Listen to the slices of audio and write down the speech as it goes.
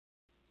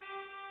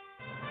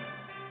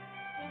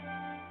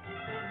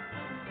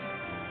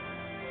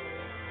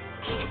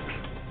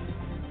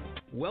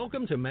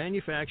Welcome to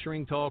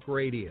Manufacturing Talk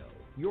Radio,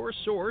 your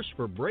source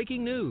for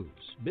breaking news,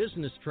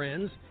 business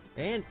trends,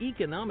 and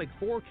economic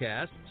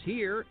forecasts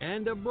here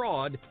and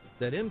abroad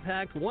that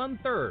impact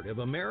 1/3 of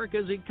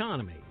America's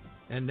economy.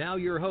 And now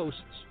your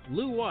hosts,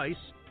 Lou Weiss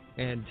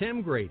and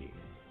Tim Grady.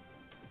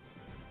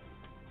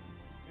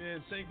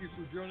 And thank you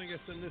for joining us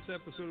in this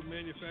episode of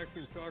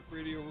Manufacturing Talk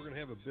Radio. We're going to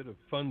have a bit of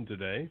fun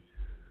today.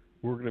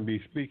 We're going to be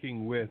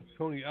speaking with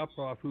Tony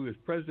Uphoff, who is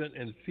President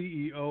and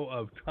CEO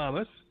of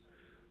Thomas,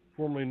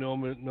 formerly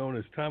known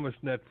as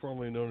ThomasNet,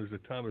 formerly known as the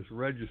Thomas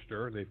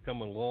Register. They've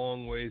come a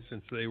long way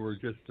since they were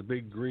just the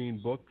big green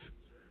books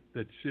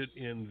that sit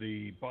in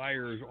the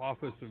buyer's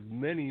office of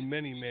many,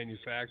 many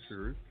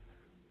manufacturers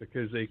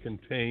because they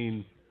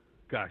contain,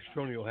 gosh,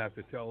 Tony will have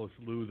to tell us,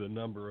 Lou, the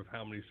number of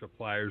how many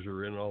suppliers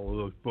are in all of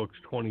those books,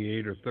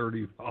 28 or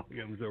 30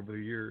 volumes over the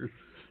years.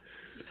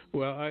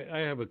 Well, I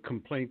have a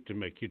complaint to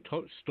make. You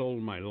stole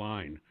my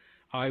line.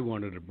 I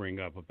wanted to bring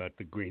up about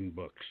the green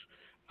books.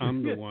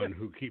 I'm the one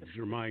who keeps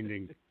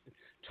reminding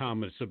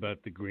Thomas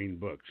about the green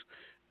books.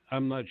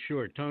 I'm not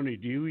sure. Tony,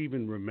 do you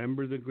even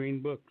remember the green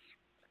books?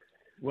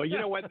 Well, you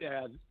know what,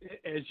 Dad?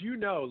 As you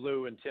know,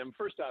 Lou and Tim,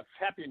 first off,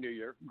 Happy New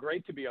Year.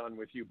 Great to be on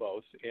with you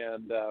both,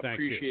 and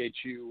appreciate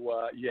you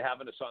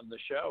having us on the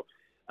show.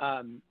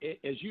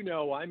 As you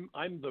know,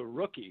 I'm the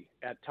rookie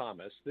at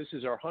Thomas. This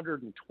is our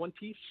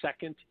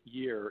 122nd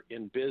year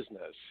in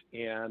business,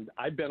 and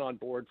I've been on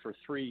board for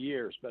 3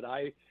 years, but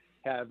I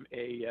have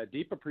a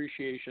deep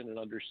appreciation and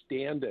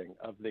understanding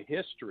of the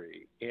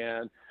history.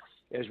 And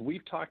as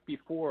we've talked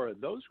before,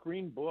 those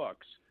green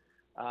books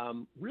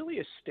really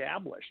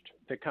established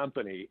the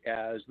company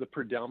as the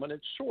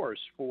predominant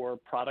source for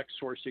product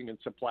sourcing and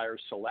supplier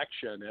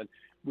selection. And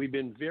we've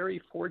been very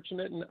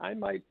fortunate, and I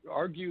might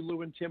argue,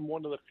 Lou and Tim,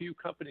 one of the few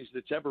companies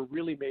that's ever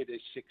really made a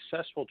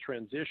successful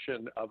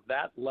transition of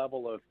that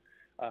level of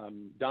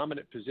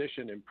dominant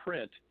position in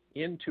print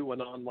into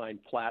an online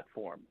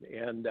platform.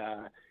 And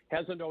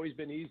hasn't always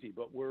been easy,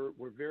 but we're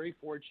very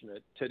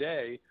fortunate.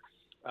 Today,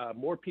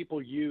 more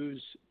people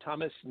use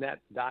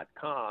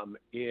thomasnet.com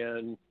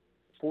in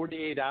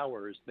 48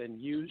 hours than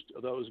used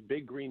those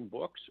big green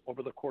books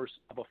over the course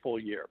of a full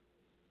year.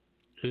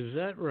 Is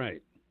that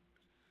right?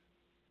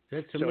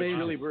 That's so amazing. It's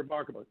really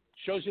remarkable.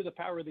 Shows you the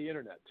power of the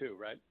internet too,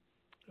 right?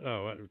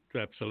 Oh,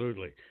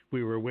 absolutely.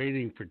 We were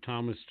waiting for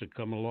Thomas to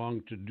come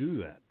along to do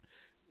that.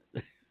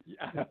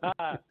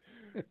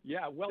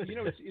 Yeah, well, you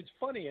know, it's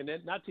funny, and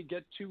not to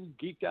get too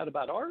geeked out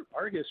about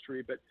our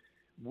history, but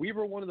we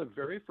were one of the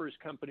very first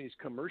companies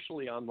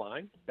commercially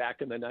online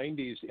back in the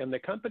 90s, and the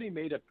company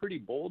made a pretty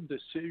bold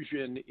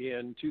decision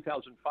in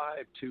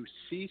 2005 to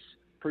cease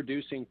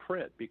producing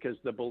print because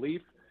the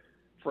belief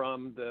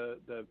from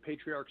the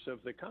patriarchs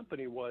of the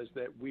company was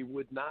that we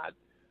would not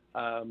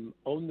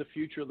own the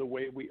future the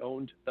way we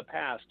owned the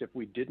past if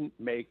we didn't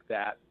make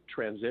that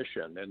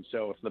transition. And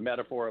so if the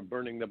metaphor of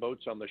burning the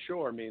boats on the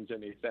shore means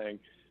anything,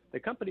 the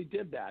company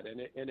did that,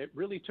 and it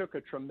really took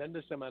a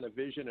tremendous amount of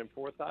vision and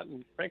forethought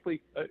and, frankly,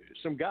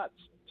 some guts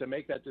to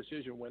make that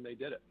decision when they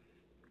did it.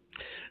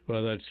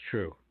 Well, that's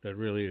true. That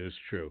really is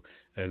true.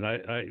 And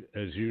I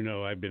as you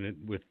know, I've been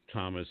with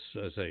Thomas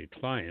as a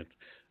client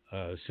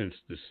since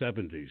the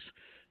 70s.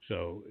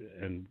 So,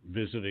 and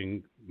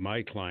visiting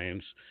my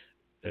clients,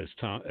 as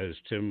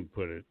Tim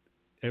put it,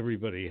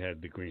 everybody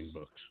had the green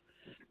books.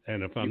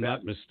 And if I'm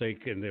not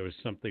mistaken, there was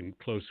something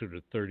closer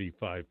to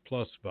 35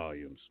 plus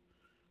volumes.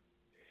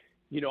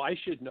 You know, I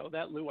should know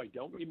that, Lou. I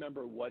don't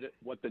remember what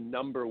the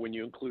number when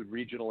you include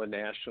regional and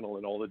national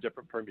and all the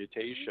different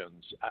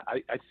permutations.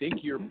 I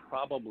think you're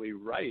probably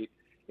right.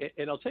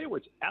 And I'll tell you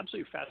what's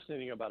absolutely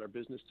fascinating about our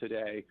business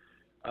today.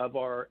 Of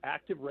our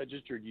active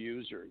registered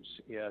users,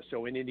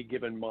 so in any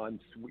given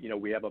month, you know,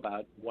 we have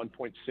about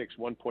 1.6,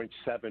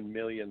 1.7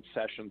 million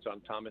sessions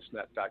on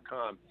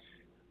thomasnet.com.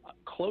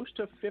 Close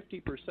to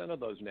 50% of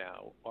those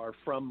now are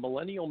from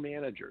millennial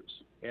managers.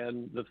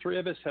 And the three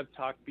of us have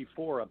talked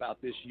before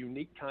about this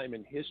unique time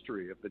in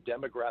history of the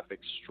demographic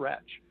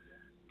stretch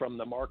from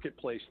the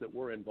marketplace that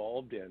we're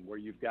involved in, where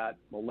you've got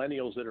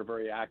millennials that are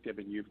very active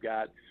and you've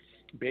got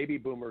baby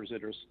boomers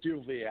that are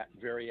still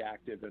very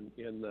active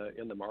in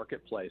the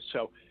marketplace.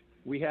 So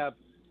we have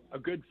a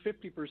good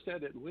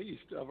 50% at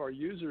least of our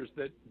users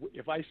that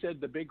if I said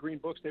the big green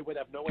books, they would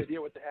have no idea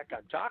what the heck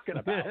I'm talking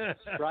about,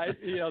 right?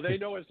 You know, they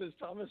know us as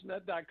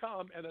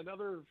thomasnet.com, and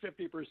another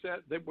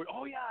 50%, they would,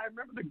 oh yeah, I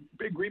remember the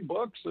big green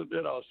books,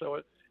 you know, so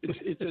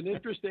it's an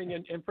interesting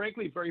and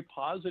frankly very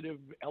positive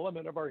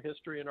element of our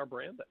history and our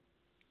branding.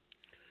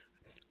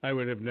 I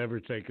would have never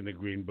taken the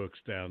green books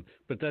down,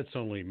 but that's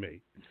only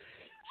me.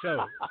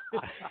 So,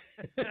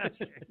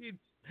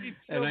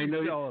 and I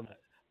know,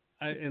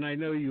 I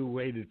know you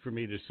waited for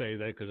me to say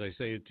that because I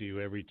say it to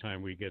you every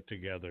time we get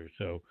together.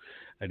 So,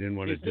 I didn't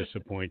want to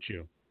disappoint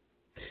you.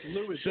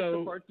 Lou, is this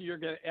the part that you're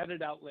going to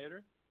edit out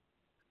later?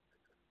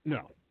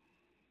 No.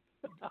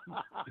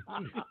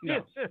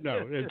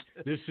 No.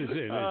 This is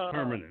it. It's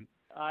permanent.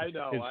 I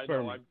know.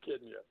 I'm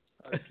kidding you.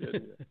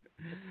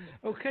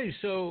 Okay,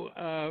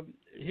 so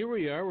here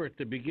we are. We're at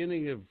the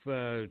beginning of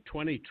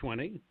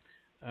 2020.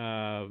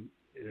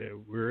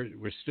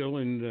 We're still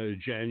in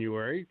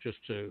January, just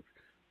to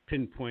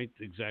pinpoint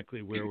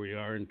exactly where we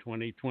are in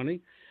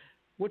 2020.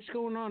 What's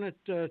going on at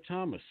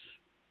Thomas?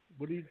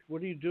 What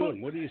are you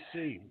doing? What do you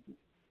see?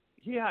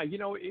 Yeah,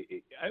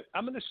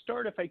 I'm going to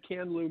start, if I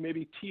can, Lou,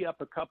 maybe tee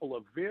up a couple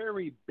of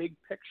very big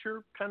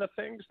picture kind of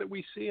things that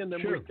we see, and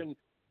then Sure. we can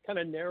kind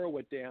of narrow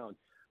it down.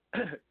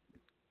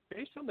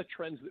 Based on the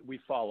trends that we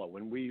follow,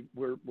 and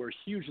we're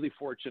hugely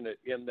fortunate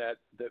in that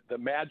the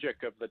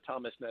magic of the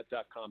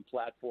thomasnet.com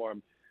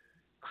platform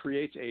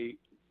creates a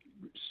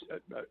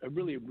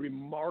really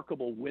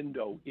remarkable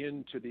window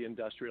into the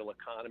industrial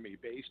economy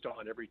based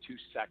on every 2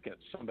 seconds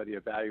somebody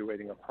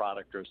evaluating a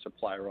product or a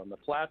supplier on the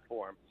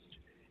platform.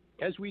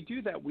 As we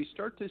do that, we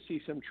start to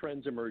see some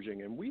trends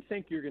emerging, and we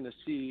think you're going to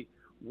see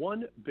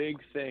one big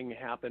thing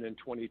happen in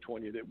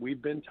 2020 that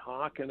we've been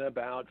talking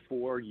about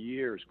for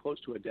years, close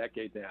to a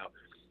decade now.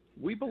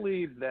 We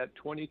believe that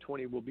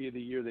 2020 will be the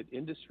year that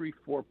Industry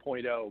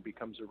 4.0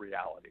 becomes a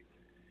reality.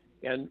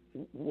 And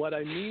what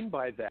I mean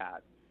by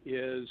that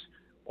is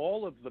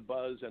all of the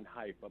buzz and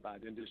hype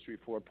about Industry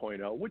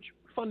 4.0, which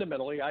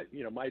fundamentally,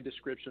 my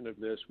description of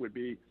this would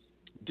be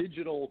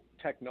digital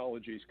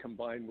technologies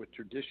combined with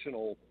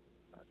traditional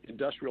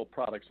industrial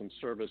products and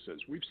services.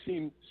 We've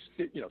seen,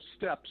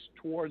 steps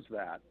towards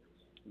that.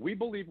 We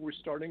believe we're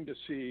starting to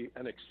see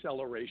an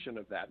acceleration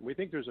of that. And we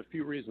think there's a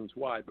few reasons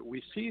why, but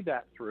we see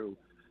that through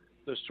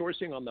the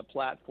sourcing on the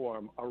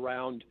platform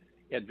around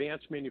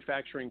advanced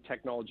manufacturing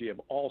technology of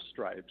all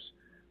stripes,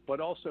 but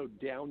also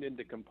down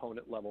into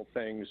component level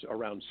things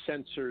around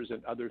sensors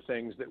and other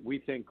things that we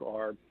think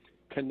are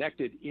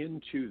connected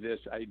into this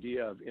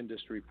idea of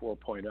Industry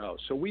 4.0.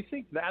 So we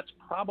think that's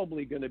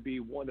probably going to be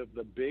one of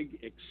the big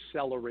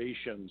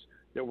accelerations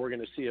that we're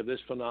going to see of this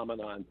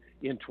phenomenon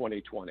in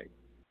 2020.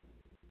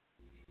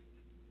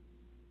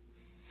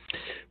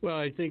 Well,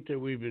 I think that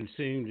we've been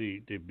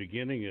seeing the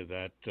beginning of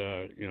that,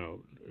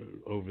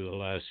 over the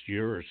last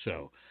year or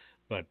so.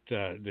 But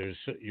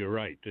you're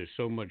right. There's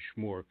so much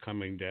more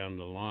coming down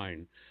the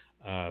line.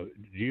 Do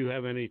you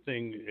have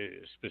anything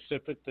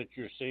specific that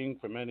you're seeing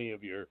from any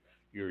of your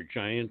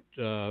giant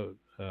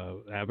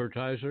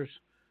advertisers?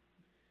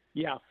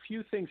 Yeah, a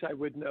few things I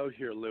would note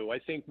here, Lou. I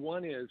think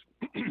one is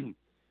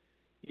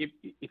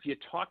if you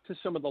talk to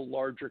some of the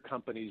larger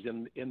companies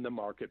in the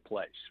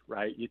marketplace,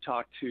 right? You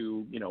talk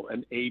to,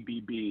 an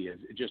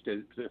ABB, just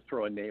to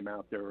throw a name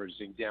out there as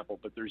an example,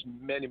 but there's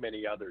many,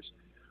 many others.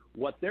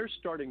 What they're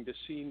starting to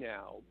see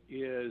now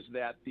is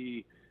that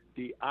the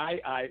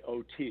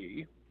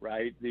IIoT,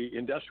 right, the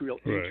industrial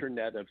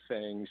Internet of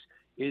Things,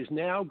 is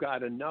now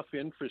got enough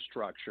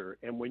infrastructure.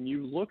 And when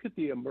you look at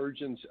the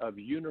emergence of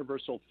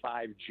universal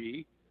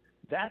 5G,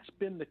 that's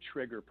been the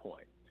trigger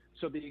point.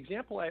 So the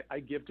example I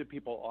give to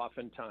people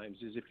oftentimes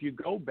is if you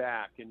go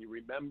back and you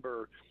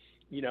remember,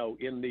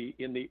 in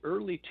the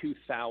early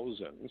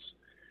 2000s,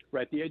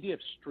 right, the idea of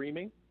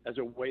streaming as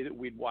a way that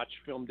we'd watch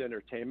filmed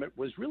entertainment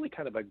was really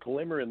kind of a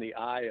glimmer in the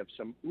eye of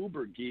some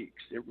uber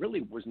geeks. It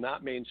really was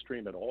not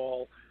mainstream at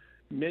all.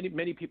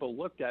 Many people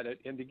looked at it,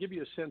 and to give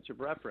you a sense of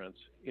reference,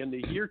 in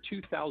the year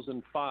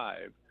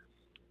 2005,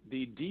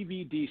 the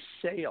DVD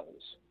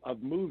sales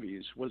of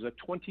movies was a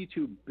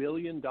 $22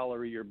 billion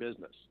a year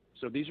business.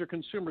 So these are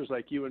consumers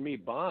like you and me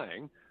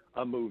buying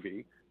a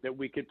movie that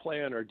we could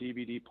play on our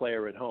DVD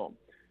player at home.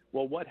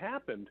 Well, what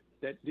happened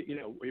that,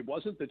 it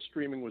wasn't that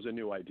streaming was a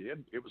new idea.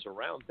 It was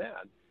around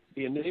then.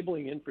 The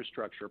enabling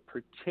infrastructure,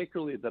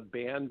 particularly the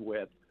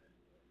bandwidth,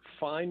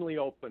 finally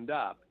opened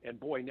up. And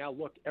boy, now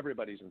look,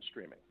 everybody's in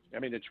streaming. I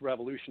mean, it's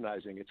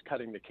revolutionizing. It's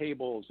cutting the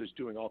cables. It's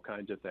doing all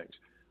kinds of things.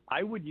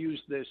 I would use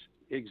this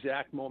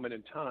exact moment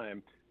in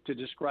time to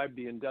describe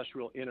the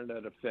industrial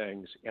Internet of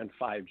Things and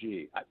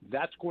 5G.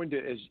 That's going to,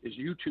 as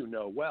you two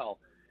know well,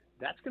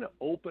 that's going to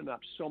open up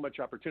so much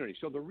opportunity.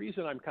 So the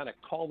reason I'm kind of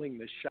calling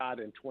this shot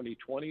in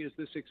 2020 is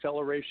this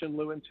acceleration,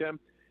 Lou and Tim,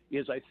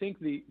 is I think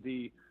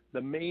the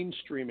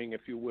mainstreaming,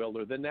 if you will,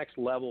 or the next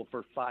level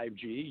for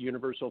 5G,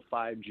 universal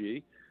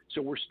 5G.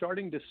 So we're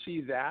starting to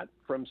see that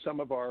from some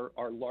of our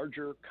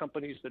larger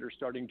companies that are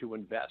starting to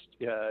invest,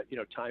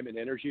 time and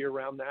energy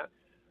around that.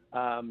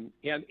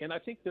 And I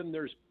think then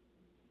there's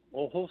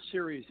a whole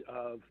series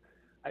of,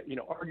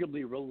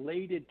 arguably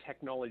related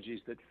technologies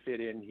that fit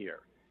in here.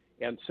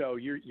 And so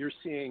you're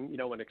seeing,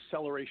 an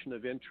acceleration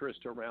of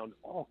interest around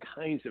all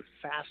kinds of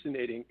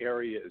fascinating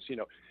areas,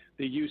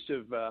 the use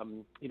of,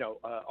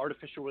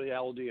 artificial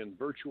reality and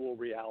virtual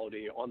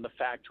reality on the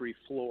factory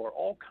floor,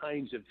 all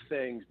kinds of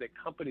things that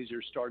companies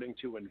are starting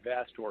to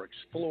invest or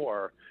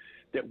explore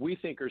that we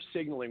think are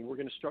signaling we're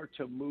going to start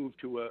to move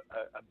to a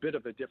bit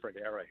of a different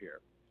era here.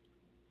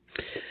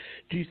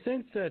 Do you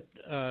think that,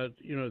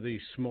 the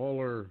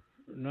smaller,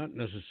 not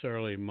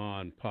necessarily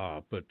ma and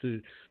pop, but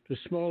the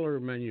smaller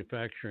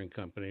manufacturing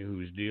company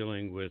who's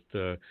dealing with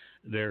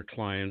their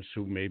clients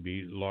who may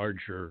be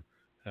larger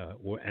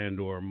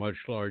or much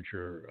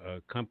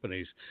larger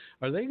companies,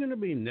 are they going to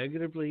be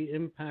negatively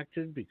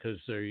impacted because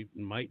they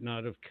might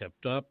not have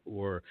kept up,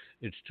 or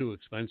it's too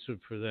expensive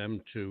for them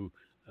to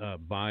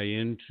buy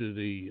into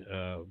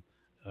the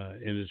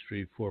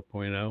Industry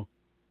 4.0?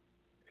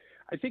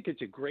 I think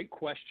it's a great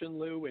question,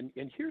 Lou. And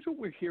here's what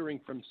we're hearing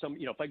from some,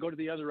 if I go to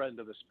the other end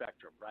of the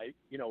spectrum, right?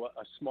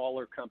 A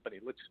smaller company,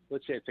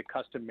 let's say it's a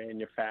custom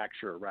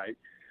manufacturer, right?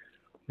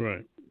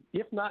 Right.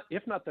 If not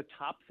the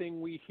top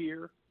thing we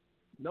hear,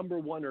 number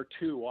one or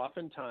two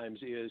oftentimes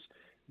is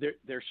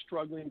they're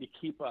struggling to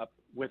keep up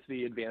with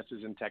the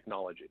advances in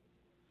technology.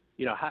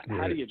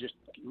 How do you just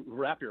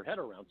wrap your head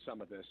around some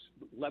of this,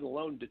 let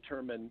alone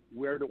determine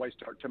where do I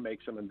start to make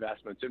some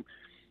investments? And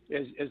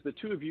as the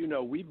two of you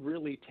know, we've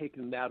really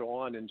taken that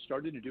on and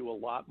started to do a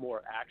lot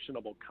more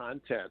actionable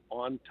content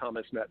on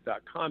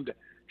thomasnet.com to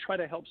try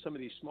to help some of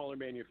these smaller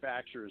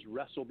manufacturers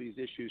wrestle these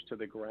issues to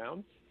the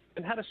ground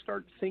and how to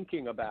start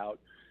thinking about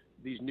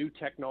these new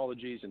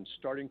technologies and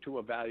starting to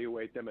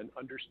evaluate them and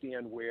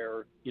understand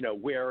where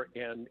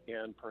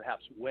and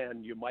perhaps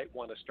when you might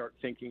want to start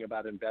thinking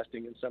about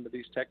investing in some of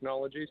these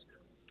technologies.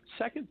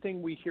 Second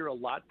thing we hear a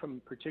lot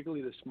from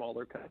particularly the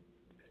smaller companies,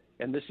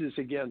 and this is,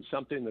 again,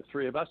 something the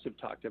three of us have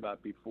talked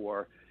about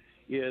before,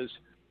 is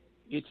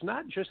it's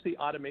not just the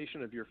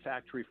automation of your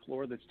factory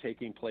floor that's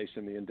taking place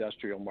in the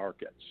industrial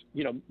markets.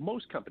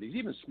 Most companies,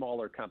 even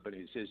smaller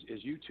companies, as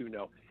you two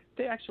know,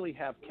 they actually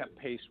have kept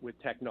pace with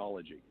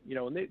technology,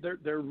 and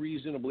they're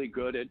reasonably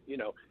good at,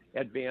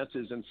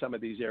 advances in some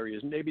of these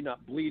areas, maybe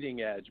not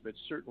bleeding edge, but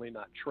certainly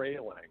not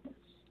trailing.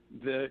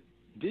 The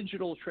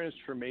digital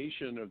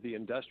transformation of the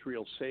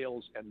industrial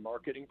sales and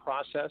marketing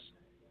process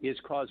is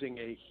causing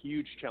a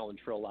huge challenge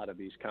for a lot of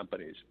these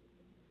companies.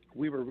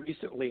 We were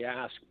recently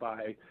asked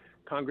by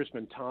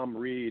Congressman Tom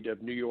Reed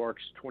of New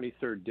York's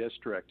 23rd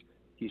District.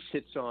 He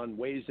sits on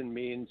Ways and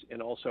Means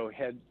and also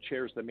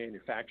chairs the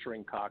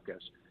Manufacturing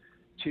Caucus,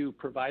 to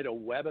provide a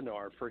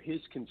webinar for his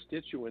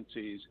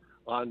constituencies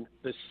on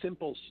the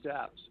simple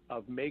steps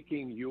of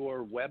making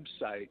your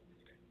website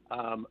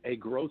a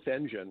growth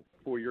engine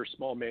for your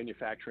small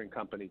manufacturing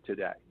company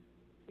today.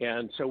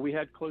 And so we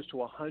had close to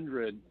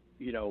 100,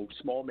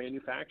 small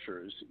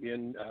manufacturers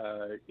in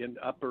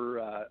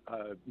upper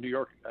New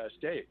York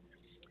State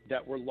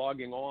that were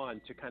logging on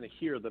to kind of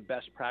hear the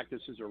best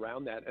practices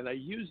around that. And I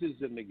use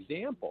as an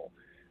example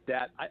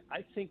that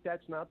I think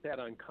that's not that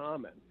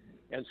uncommon.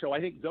 And so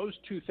I think those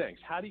two things,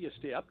 how do you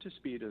stay up to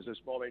speed as a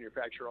small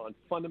manufacturer on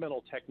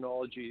fundamental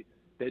technology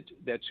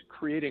that's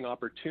creating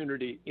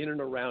opportunity in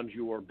and around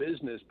your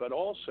business, but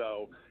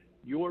also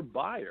your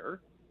buyer,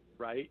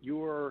 right,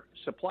 your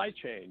supply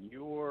chain,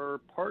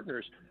 your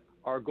partners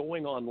are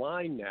going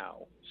online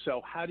now. So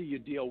how do you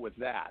deal with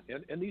that?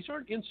 And these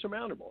aren't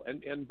insurmountable.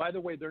 And by the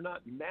way, they're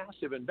not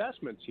massive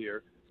investments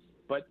here,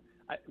 but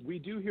we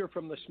do hear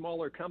from the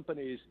smaller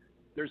companies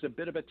there's a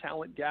bit of a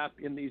talent gap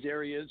in these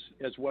areas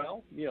as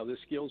well, the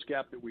skills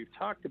gap that we've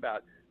talked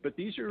about. But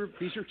these are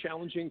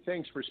challenging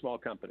things for small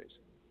companies.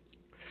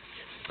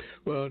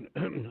 Well,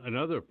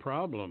 another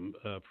problem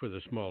for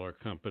the smaller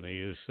company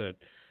is that,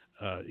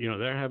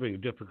 they're having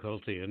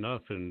difficulty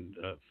enough in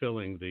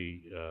filling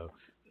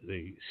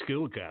the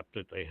skill gap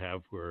that they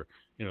have where,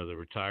 the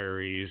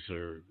retirees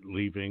are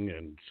leaving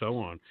and so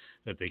on,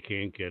 that they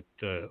can't get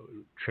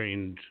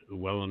trained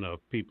well enough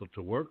people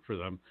to work for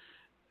them.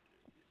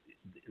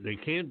 They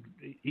can't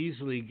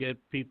easily get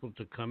people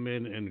to come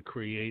in and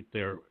create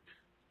their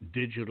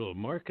digital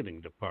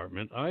marketing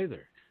department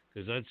either,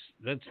 because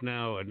that's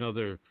now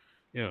another,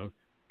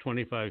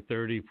 25,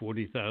 30,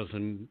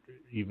 40,000,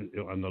 even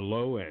on the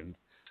low end,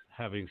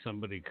 having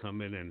somebody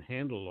come in and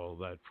handle all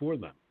that for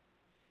them.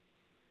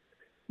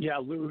 Yeah,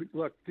 Lou,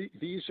 look,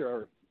 these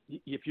are,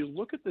 if you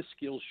look at the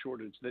skills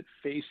shortage that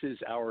faces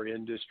our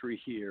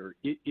industry here,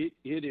 it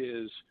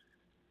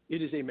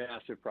is a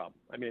massive problem.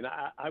 I mean,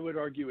 I would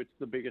argue it's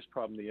the biggest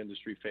problem the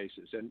industry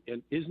faces.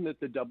 And isn't it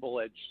the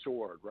double-edged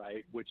sword,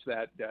 right? Which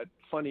that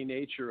funny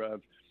nature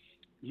of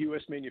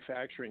U.S.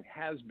 manufacturing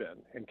has been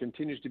and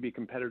continues to be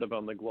competitive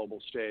on the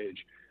global stage.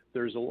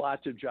 There's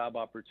lots of job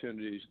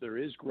opportunities. There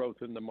is growth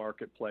in the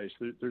marketplace.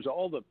 There's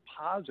all the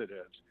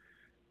positives,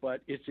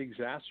 but it's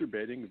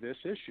exacerbating this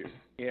issue.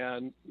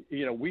 And,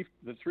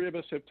 the three of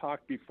us have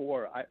talked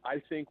before.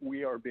 I think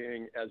we are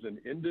being, as an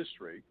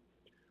industry,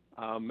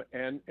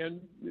 and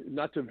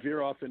not to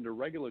veer off into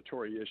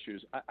regulatory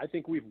issues, I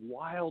think we've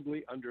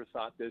wildly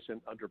underthought this and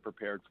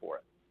underprepared for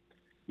it.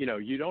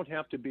 You don't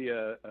have to be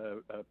a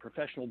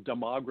professional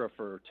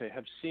demographer to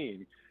have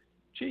seen,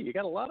 you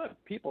got a lot of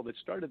people that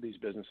started these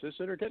businesses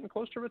that are getting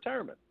close to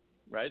retirement,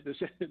 right? This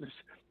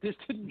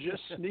didn't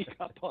just sneak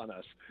up on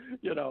us,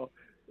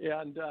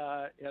 And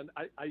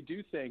I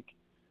do think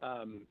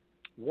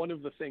one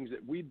of the things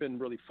that we've been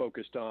really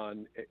focused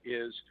on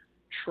is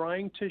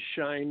trying to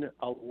shine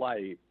a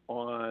light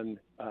on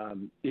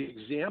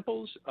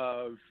examples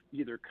of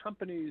either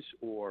companies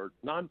or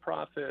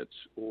nonprofits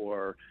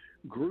or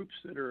groups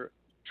that are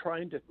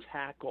trying to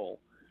tackle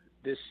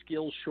this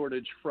skills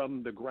shortage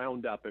from the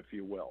ground up, if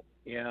you will.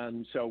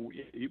 And so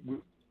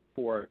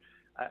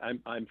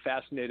I'm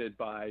fascinated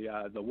by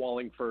the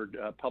Wallingford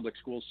public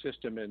school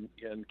system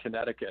in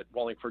Connecticut,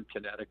 Wallingford,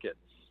 Connecticut,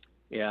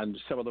 and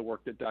some of the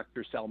work that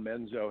Dr.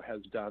 Salmenzo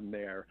has done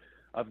there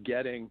of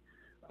getting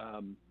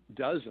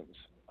dozens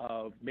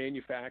of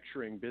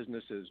manufacturing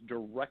businesses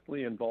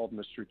directly involved in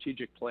the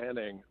strategic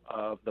planning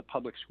of the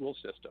public school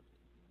system.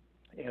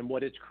 And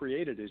what it's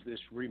created is this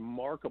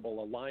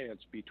remarkable alliance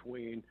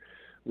between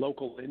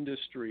local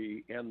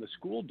industry and the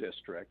school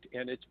district,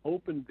 and it's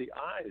opened the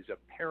eyes of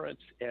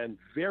parents and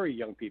very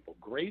young people,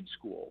 grade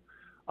school,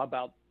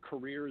 about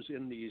careers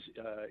in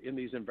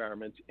these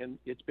environments. And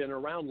it's been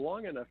around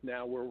long enough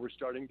now where we're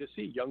starting to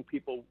see young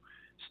people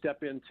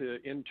step into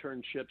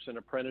internships and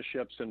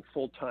apprenticeships and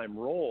full-time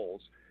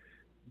roles.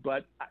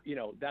 But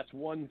that's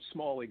one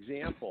small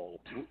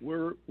example.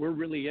 We're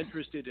really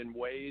interested in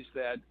ways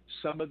that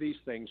some of these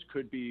things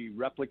could be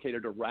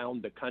replicated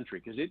around the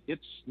country, because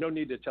it's no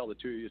need to tell the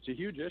two of you. It's a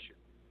huge issue.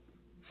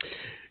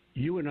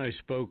 You and I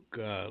spoke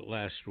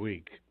last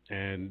week,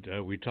 and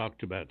we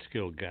talked about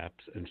skill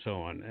gaps and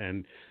so on.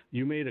 And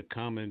you made a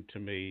comment to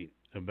me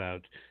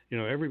about,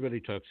 everybody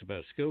talks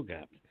about skill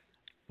gaps,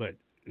 but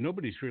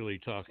nobody's really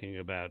talking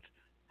about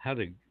how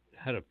to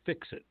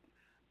fix it.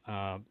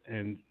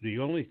 And the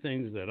only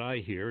things that I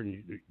hear,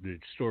 and the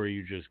story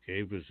you just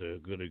gave is a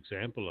good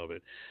example of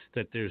it,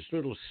 that there's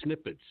little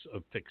snippets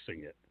of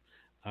fixing it.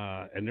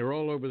 And they're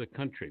all over the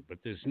country, but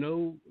there's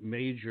no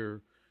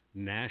major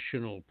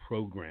national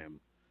program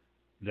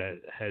that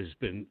has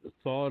been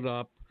thought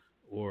up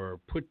or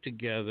put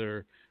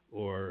together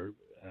or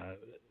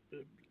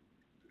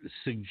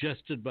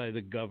suggested by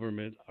the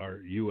government, our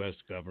U.S.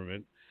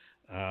 government.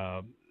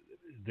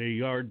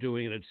 They are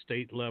doing it at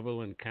state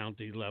level and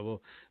county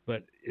level.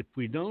 But if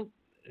we don't,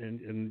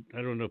 and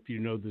I don't know if you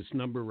know this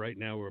number right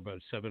now, we're about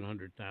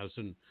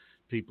 700,000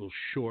 people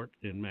short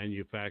in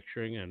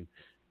manufacturing. And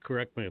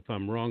correct me if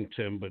I'm wrong,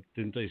 Tim, but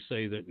didn't they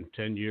say that in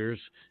 10 years,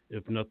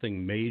 if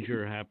nothing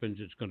major happens,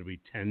 it's going to be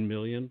 10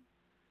 million?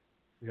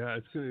 Yeah,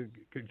 it's going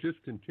to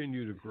just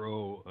continue to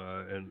grow.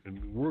 And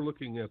we're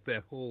looking at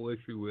that whole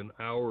issue in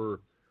our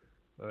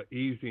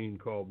e-zine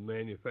called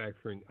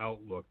Manufacturing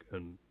Outlook.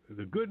 And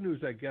the good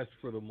news, I guess,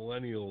 for the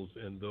millennials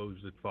and those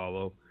that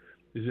follow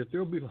is that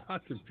there'll be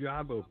lots of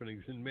job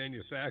openings in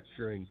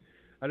manufacturing.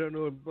 I don't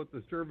know what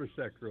the service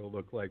sector will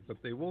look like, but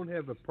they won't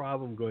have the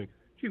problem going,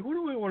 gee, who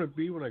do I want to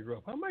be when I grow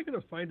up? How am I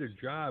going to find a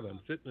job? I'm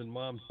sitting in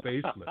mom's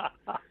basement.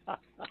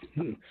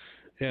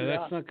 Yeah,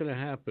 that's not going to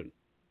happen.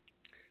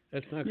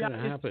 That's not going to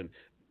happen.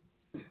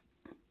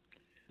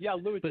 Yeah,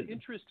 Lou, it's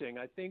interesting.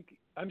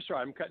 I'm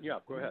sorry, I'm cutting you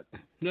off. Go ahead.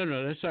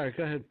 No, that's all right.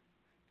 Go ahead.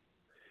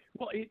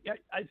 Well,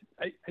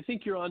 I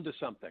think you're onto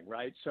something,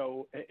 right?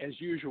 So, as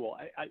usual,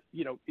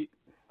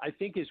 I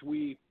think as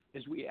we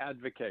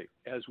advocate,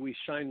 as we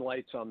shine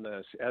lights on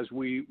this, as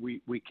we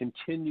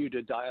continue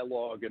to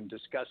dialogue and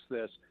discuss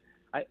this,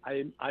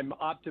 I'm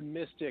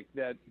optimistic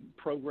that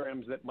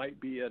programs that might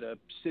be at a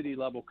city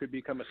level could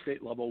become a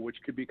state level, which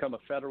could become a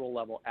federal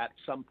level at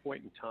some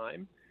point in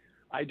time.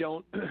 I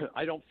don't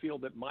feel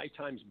that my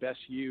time's best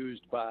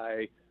used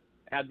by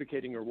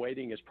advocating or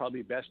waiting. Is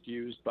probably best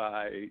used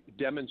by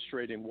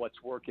demonstrating what's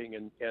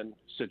working and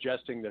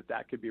suggesting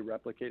that could be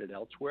replicated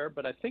elsewhere.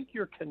 But I think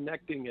you're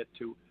connecting it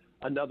to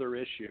another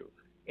issue.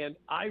 And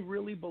I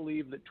really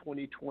believe that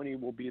 2020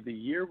 will be the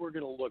year we're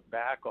going to look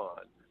back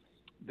on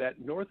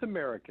that North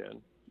American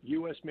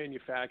U.S.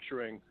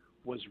 manufacturing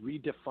was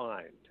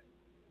redefined.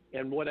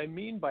 And what I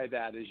mean by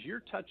that is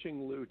you're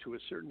touching, Lou, to a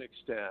certain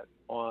extent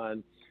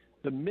on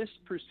the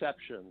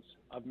misperceptions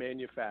of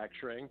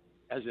manufacturing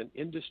as an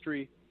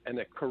industry and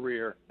a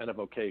career and a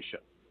vocation.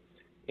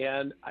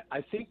 And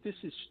I think this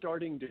is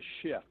starting to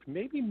shift,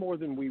 maybe more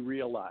than we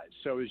realize.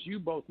 So as you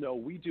both know,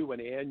 we do an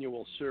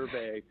annual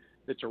survey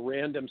that's a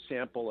random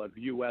sample of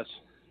U.S.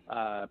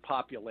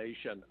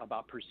 Population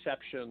about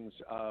perceptions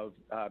of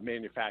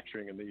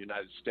manufacturing in the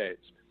United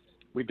States.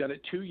 We've done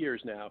it 2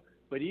 years now,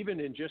 but even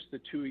in just the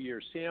 2-year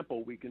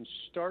sample, we can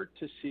start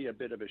to see a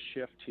bit of a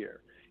shift here.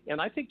 And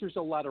I think there's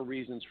a lot of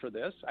reasons for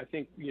this. I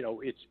think,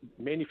 it's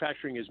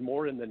manufacturing is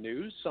more in the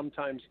news,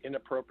 sometimes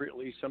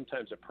inappropriately,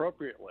 sometimes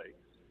appropriately.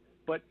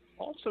 But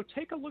also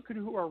take a look at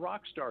who our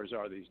rock stars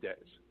are these days.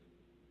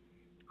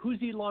 Who's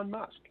Elon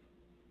Musk?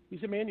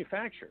 He's a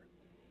manufacturer.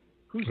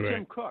 Who's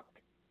Tim Cook?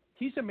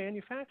 He's a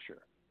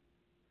manufacturer,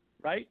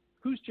 right?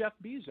 Who's Jeff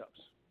Bezos?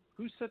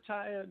 Who's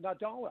Satya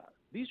Nadella?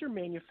 These are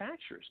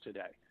manufacturers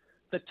today.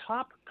 The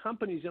top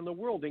companies in the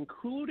world,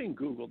 including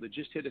Google, that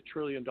just hit $1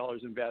 trillion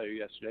in value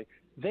yesterday,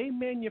 they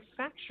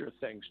manufacture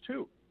things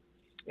too.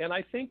 And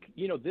I think,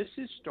 this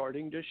is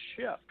starting to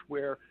shift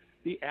where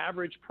the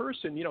average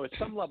person, at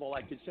some level,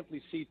 I could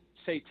simply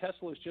say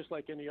Tesla is just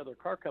like any other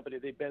car company.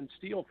 They bend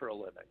steel for a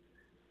living.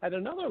 At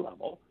another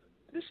level,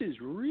 this is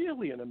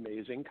really an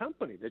amazing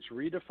company that's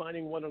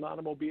redefining what an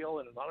automobile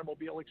and an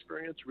automobile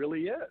experience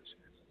really is.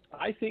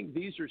 I think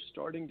these are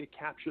starting to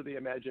capture the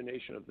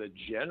imagination of the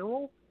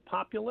general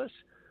populace.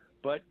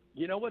 But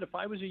you know what? If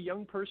I was a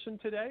young person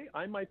today,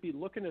 I might be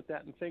looking at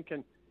that and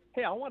thinking,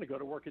 hey, I want to go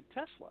to work at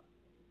Tesla,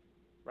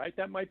 right?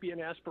 That might be an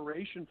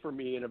aspiration for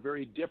me in a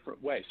very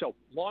different way. So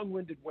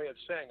long-winded way of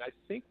saying, I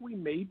think we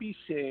may be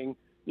seeing,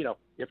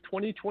 if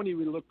 2020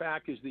 we look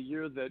back as the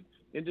year that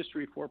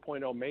Industry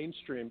 4.0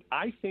 mainstreamed,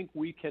 I think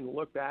we can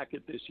look back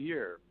at this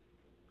year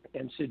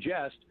and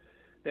suggest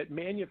that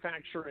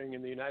manufacturing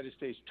in the United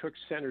States took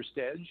center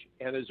stage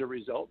and as a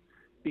result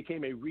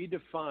became a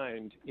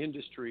redefined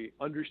industry,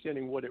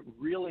 understanding what it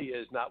really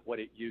is, not what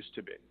it used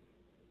to be.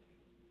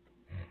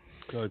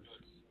 So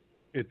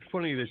it's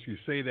funny that you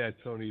say that,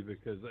 Tony,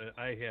 because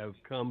I have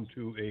come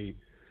to a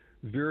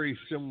very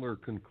similar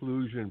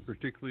conclusion,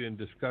 particularly in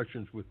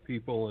discussions with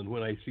people and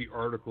when I see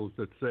articles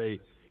that say,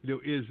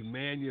 is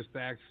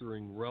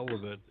manufacturing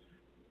relevant?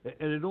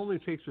 And it only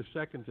takes a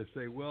second to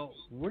say, well,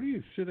 what are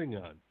you sitting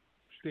on,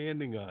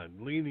 standing on,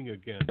 leaning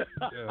against?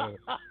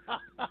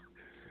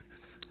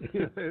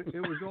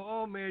 It was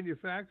all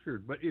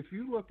manufactured. But if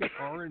you look at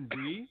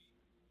R&D,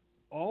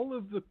 all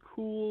of the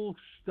cool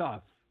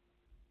stuff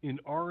in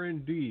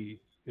R&D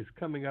is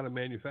coming out of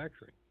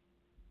manufacturing.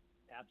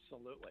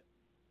 Absolutely.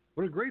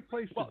 What a great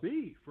place to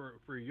be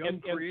for young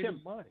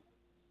creative minds.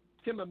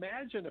 Tim,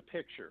 imagine a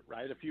picture,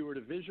 right? If you were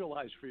to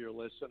visualize for your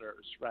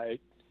listeners,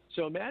 right?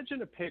 So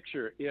imagine a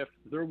picture if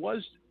there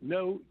was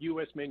no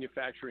U.S.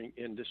 manufacturing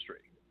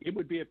industry. It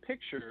would be a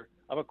picture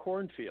of a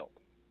cornfield,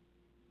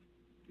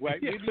 right?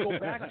 Maybe go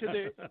back to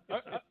the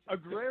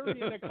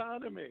agrarian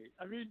economy.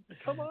 I mean,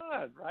 come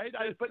on, right?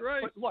 But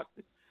look,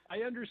 I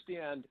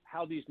understand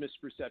how these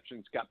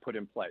misperceptions got put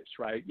in place,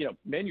 right?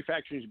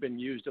 Manufacturing has been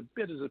used a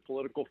bit as a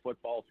political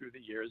football through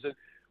the years, and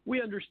we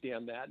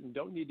understand that and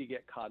don't need to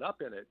get caught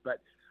up in it.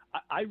 But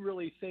I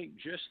really think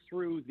just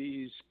through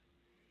these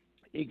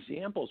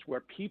examples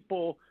where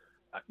people,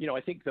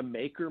 I think the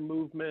maker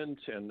movement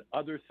and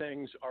other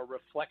things are a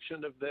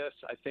reflection of this.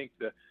 I think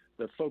the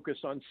focus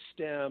on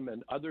STEM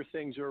and other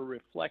things are a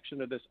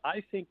reflection of this.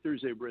 I think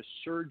there's a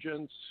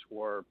resurgence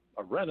or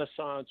a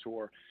renaissance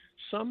or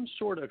some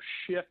sort of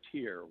shift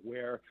here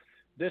where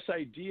this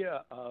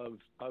idea of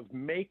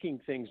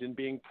making things and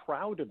being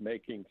proud of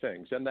making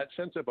things and that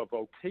sense of a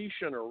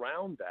vocation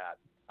around that,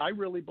 I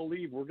really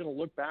believe we're going to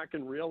look back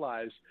and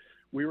realize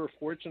we were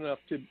fortunate enough,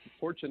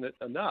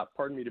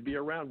 to be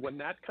around when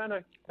that kind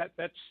of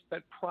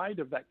that pride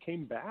of that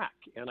came back,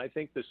 and I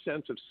think the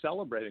sense of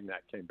celebrating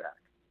that came back.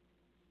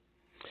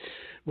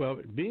 Well,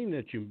 being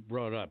that you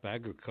brought up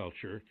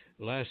agriculture,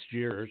 last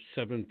year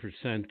 7%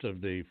 of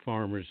the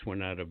farmers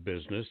went out of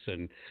business,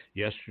 and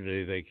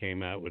yesterday they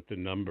came out with the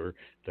number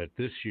that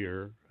this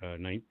year,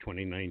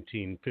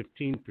 2019,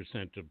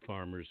 15% of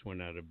farmers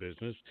went out of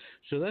business.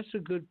 So that's a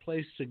good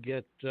place to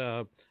get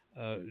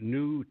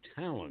new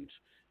talent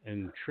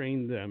and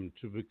train them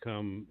to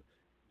become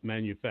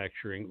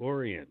manufacturing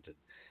oriented.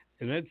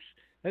 And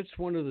that's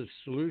one of the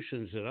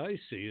solutions that I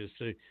see is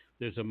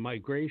there's a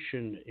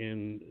migration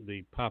in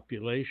the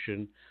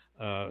population.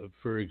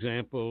 For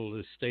example,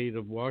 the state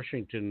of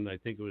Washington, I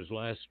think it was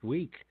last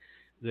week,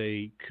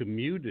 they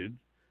commuted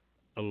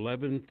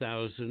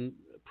 11,000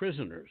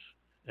 prisoners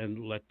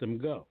and let them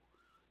go.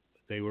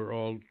 They were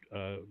all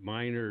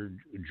minor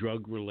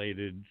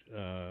drug-related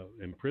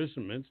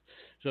imprisonments.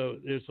 So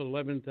there's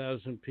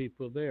 11,000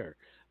 people there.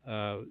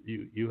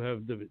 You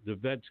have the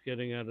vets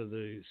getting out of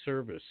the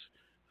service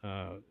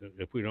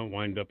if we don't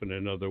wind up in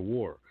another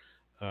war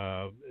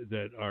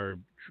that are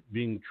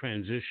being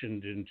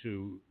transitioned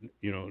into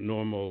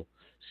normal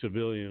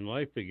civilian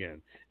life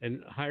again.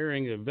 And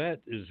hiring a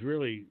vet is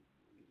really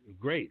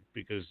great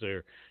because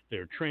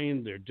they're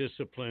trained, they're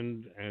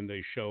disciplined, and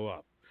they show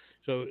up.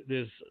 So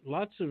there's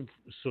lots of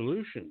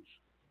solutions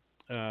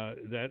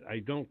that I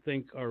don't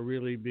think are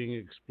really being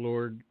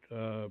explored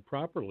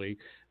properly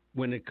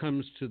when it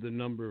comes to the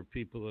number of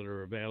people that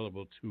are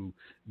available to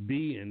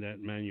be in that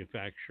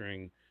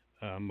manufacturing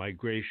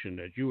migration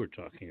that you were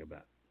talking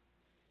about.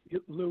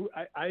 Lou,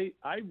 I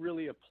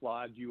really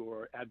applaud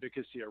your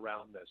advocacy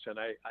around this, and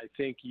I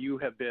think you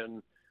have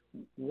been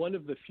one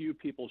of the few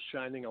people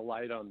shining a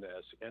light on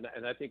this,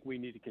 and I think we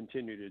need to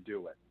continue to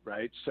do it,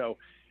 right? So,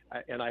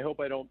 and I hope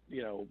I don't,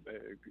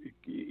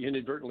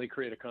 inadvertently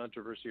create a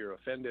controversy or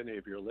offend any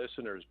of your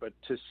listeners, but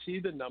to see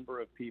the number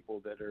of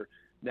people that are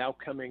now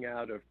coming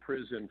out of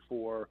prison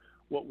for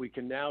what we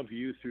can now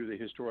view through the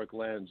historic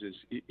lens is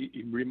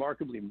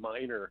remarkably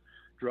minor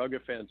drug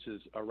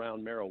offenses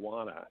around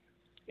marijuana.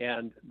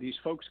 And these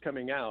folks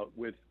coming out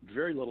with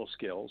very little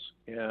skills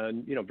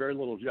and, very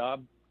little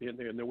job in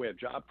the way of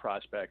job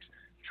prospects,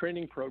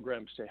 training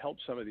programs to help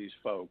some of these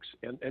folks.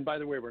 And by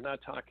the way, we're not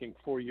talking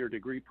 4-year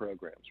degree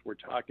programs. We're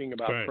talking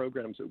about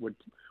programs that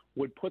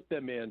would put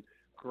them in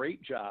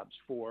great jobs,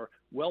 for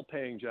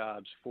well-paying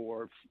jobs,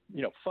 for,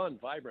 fun,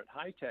 vibrant,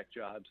 high-tech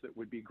jobs that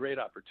would be great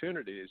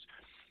opportunities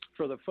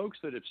for the folks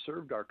that have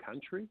served our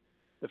country.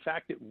 The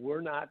fact that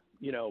we're not,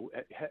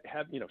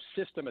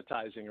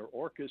 systematizing or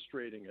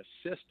orchestrating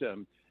a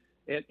system.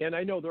 And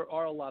I know there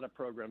are a lot of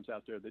programs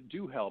out there that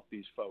do help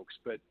these folks,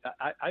 but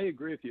I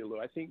agree with you, Lou.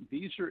 I think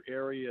these are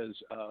areas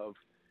of,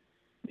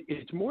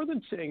 it's more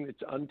than saying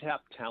it's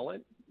untapped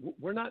talent.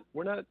 We're not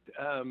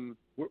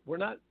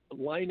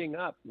lining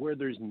up where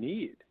there's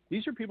need.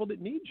 These are people that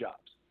need jobs,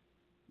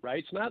 right?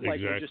 It's not like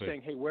we're just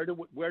saying, hey, where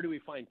do we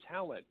find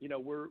talent?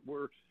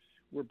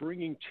 We're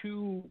bringing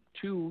to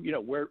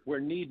where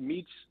need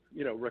meets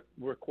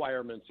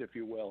requirements, if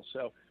you will.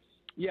 So,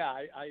 yeah,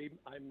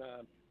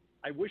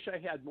 I wish I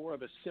had more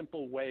of a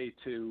simple way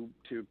to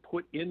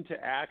put into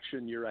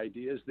action your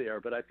ideas there,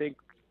 but I think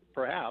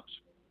perhaps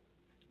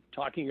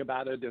talking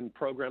about it in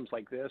programs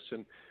like this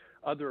and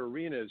other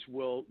arenas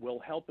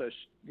will help us,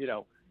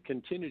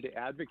 continue to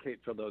advocate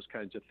for those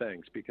kinds of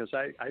things, because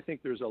I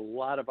think there's a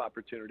lot of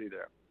opportunity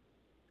there.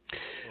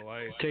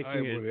 Well,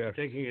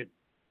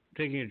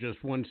 Taking it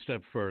just one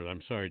step further,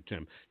 I'm sorry,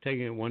 Tim,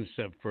 taking it one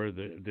step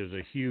further, there's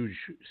a huge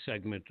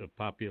segment of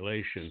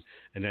population,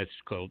 and that's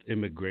called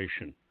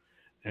immigration.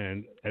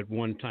 And at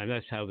one time,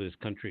 that's how this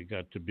country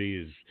got to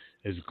be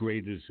as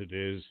great as it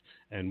is,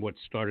 and what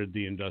started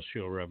the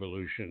Industrial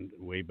Revolution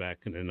way back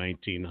in the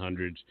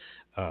 1900s.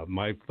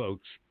 My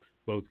folks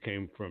both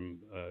came from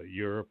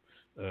Europe.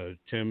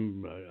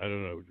 Tim, I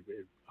don't know,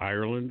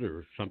 Ireland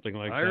or something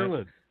like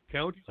Ireland. that.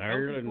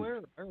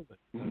 Ireland.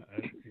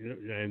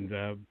 And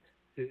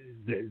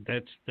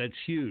that's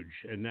huge.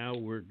 And now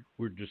we're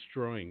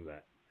destroying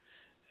that,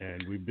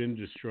 and we've been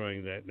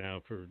destroying that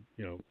now for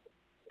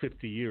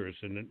 50 years,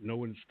 and no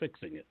one's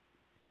fixing it.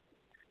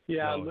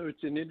 Yeah, Lou,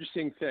 it's an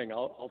interesting thing.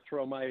 I'll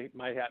throw my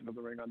hat into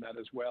the ring on that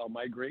as well.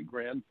 My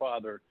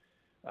great-grandfather,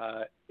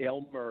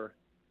 Elmer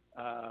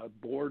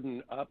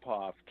Borden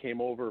Uphoff,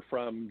 came over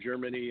from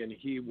Germany, and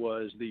he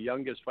was the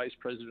youngest vice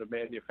president of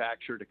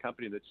manufacture at a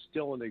company that's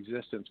still in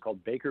existence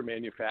called Baker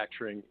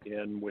Manufacturing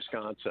in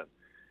Wisconsin.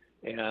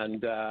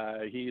 And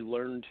he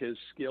learned his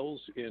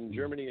skills in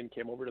Germany and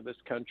came over to this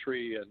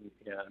country.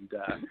 And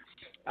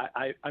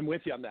I'm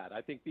with you on that.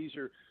 I think these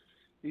are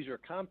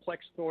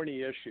complex,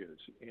 thorny issues,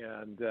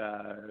 and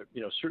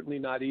certainly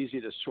not easy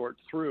to sort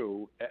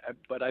through.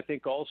 But I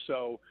think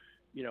also,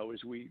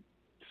 as we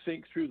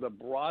think through the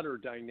broader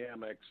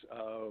dynamics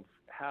of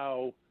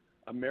how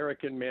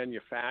American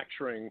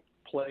manufacturing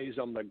plays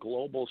on the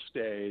global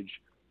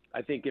stage,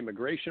 I think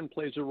immigration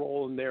plays a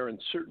role in there, and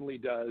certainly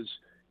does.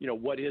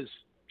 What is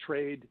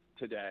trade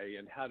today,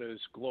 and how does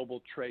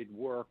global trade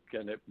work,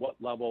 and at what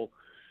level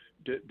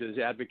does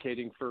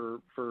advocating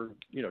for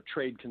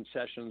trade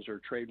concessions or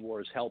trade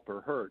wars help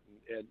or hurt?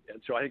 And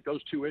so I think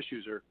those two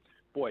issues are,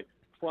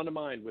 front of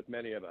mind with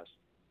many of us.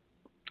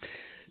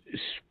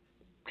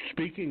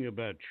 Speaking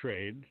about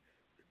trade,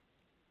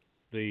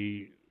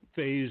 the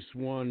Phase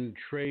 1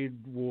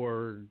 trade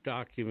war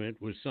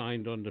document was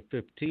signed on the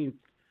 15th.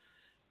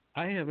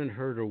 I haven't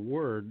heard a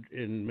word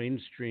in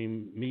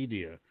mainstream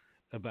media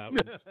about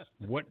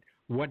what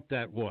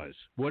that was.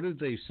 What did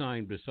they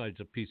sign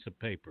besides a piece of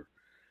paper?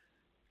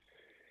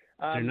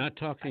 They're not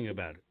talking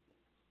about it.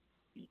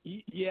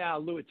 Yeah,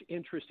 Lou, it's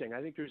interesting.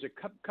 I think there's a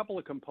couple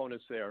of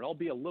components there, and I'll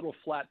be a little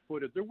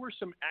flat-footed. There were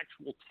some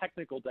actual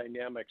technical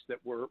dynamics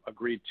that were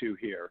agreed to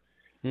here.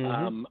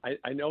 Mm-hmm.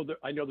 I know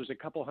there's a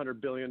couple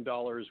 $100 billion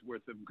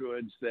worth of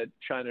goods that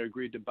China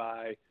agreed to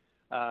buy.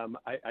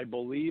 I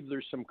believe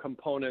there's some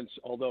components,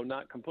 although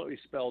not completely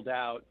spelled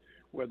out,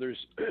 where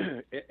there's,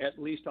 at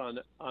least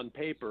on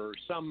paper,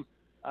 some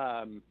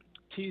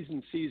T's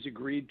and C's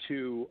agreed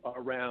to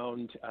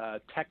around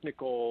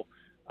technical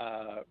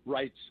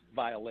rights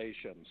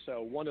violations.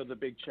 So one of the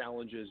big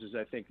challenges, as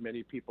I think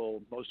many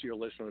people, most of your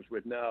listeners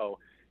would know,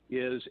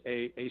 is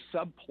a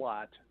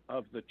subplot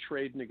of the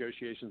trade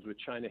negotiations with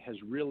China has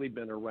really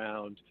been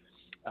around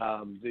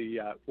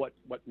what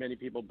many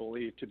people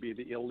believe to be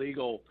the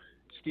illegal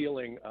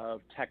stealing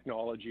of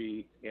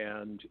technology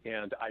and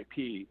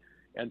IP.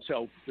 And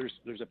so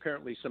there's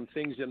apparently some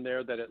things in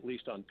there that, at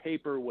least on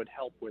paper, would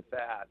help with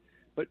that.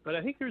 But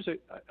I think there's a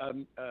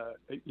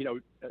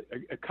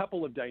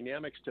couple of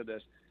dynamics to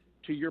this.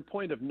 To your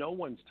point of no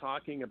one's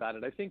talking about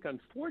it, I think,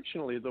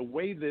 unfortunately, the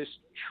way this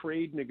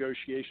trade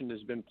negotiation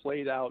has been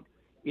played out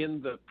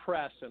in the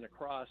press and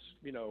across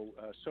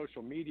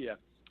social media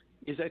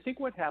is, I think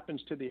what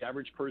happens to the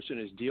average person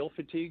is deal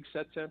fatigue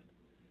sets in.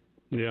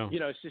 Yeah.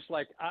 It's just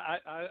like,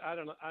 I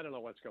don't know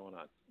what's going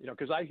on,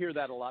 because I hear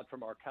that a lot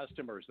from our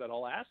customers, that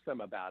I'll ask them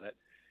about it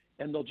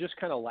and they'll just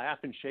kind of laugh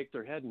and shake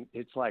their head. And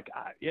it's like,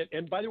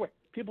 and by the way,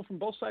 people from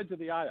both sides of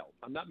the aisle,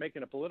 I'm not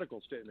making a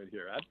political statement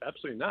here.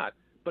 Absolutely not.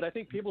 But I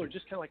think people are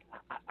just kind of like,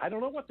 I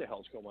don't know what the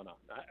hell's going on.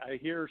 I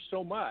hear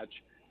so much.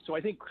 So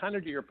I think, kind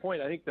of to your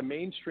point, I think the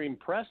mainstream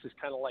press is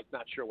kind of like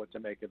not sure what to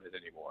make of it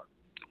anymore.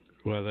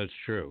 Well, that's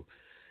true.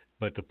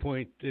 But the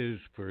point is,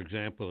 for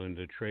example, in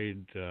the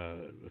trade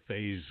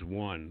Phase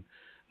 1,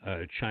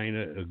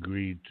 China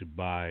agreed to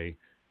buy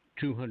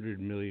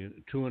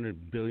 $200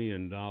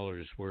 billion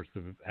worth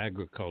of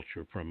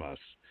agriculture from us.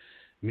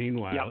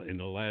 Meanwhile, in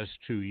the last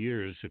 2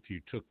 years, if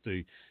you took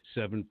the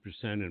 7%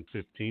 and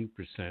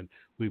 15%,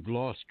 we've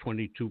lost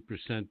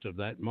 22% of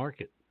that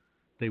market.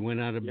 They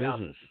went out of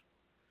business.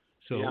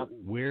 So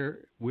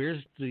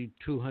where's the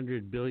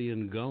 $200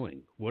 billion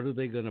going? What are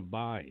they going to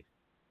buy?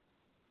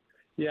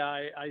 Yeah,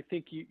 I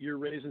think you're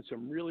raising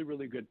some really,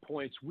 really good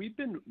points. We've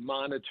been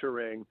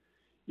monitoring,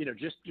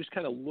 just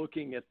kind of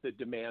looking at the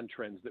demand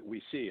trends that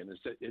we see. And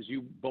as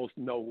you both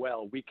know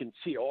well, we can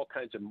see all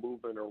kinds of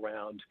movement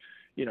around,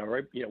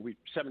 we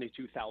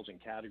 72,000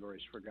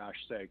 categories, for gosh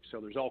sake.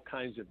 So there's all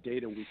kinds of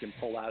data we can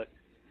pull out.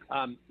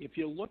 If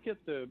you look at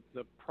the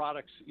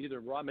products, either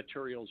raw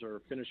materials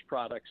or finished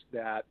products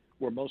that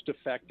were most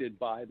affected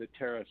by the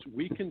tariffs,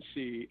 we can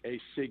see a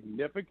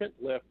significant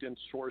lift in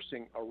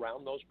sourcing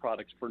around those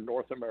products for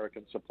North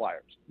American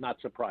suppliers.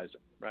 Not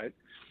surprising, right?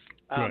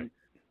 Right.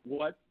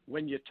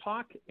 When you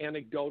talk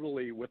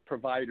anecdotally with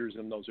providers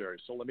in those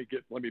areas, so let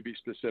me be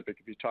specific.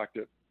 If you talk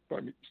to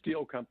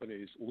steel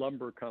companies,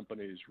 lumber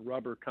companies,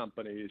 rubber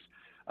companies,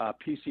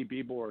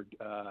 PCB board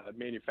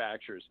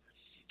manufacturers,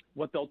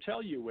 what they'll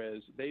tell you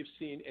is they've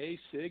seen a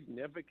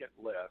significant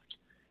lift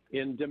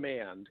in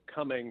demand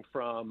coming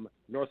from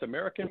North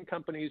American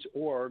companies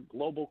or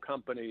global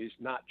companies,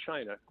 not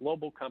China,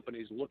 global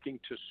companies looking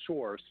to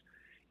source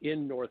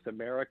in North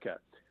America.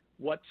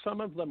 What some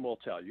of them will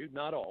tell you,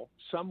 not all,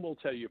 some will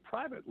tell you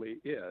privately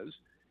is,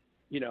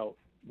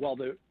 while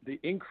the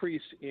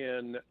increase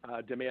in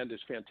demand is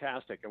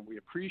fantastic and we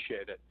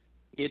appreciate it,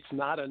 it's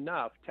not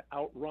enough to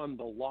outrun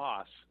the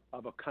loss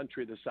of a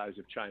country the size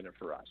of China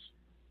for us.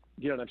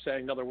 You know what I'm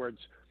saying? In other words,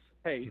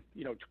 hey,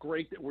 it's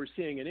great that we're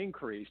seeing an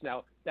increase.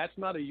 Now, that's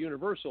not a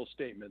universal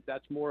statement.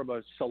 That's more of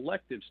a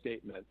selective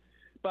statement.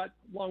 But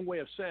long way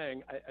of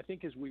saying, I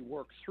think as we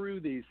work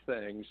through these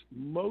things,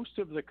 most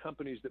of the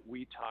companies that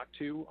we talk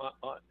to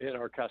in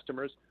our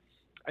customers,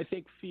 I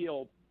think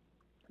feel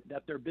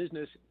that their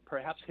business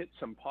perhaps hit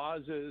some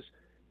pauses,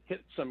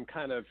 hit some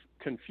kind of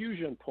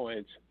confusion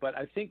points, but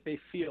I think they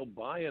feel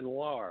by and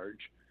large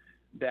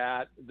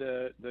that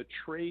the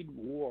trade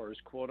wars,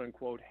 quote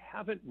unquote,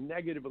 haven't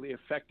negatively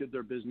affected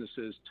their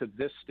businesses to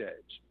this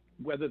stage.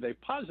 Whether they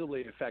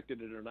positively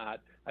affected it or not,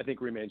 I think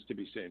remains to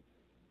be seen.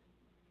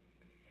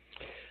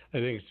 I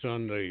think it's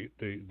on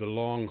the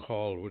long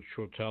haul, which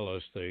will tell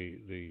us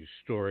the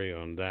story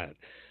on that.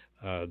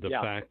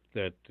 Fact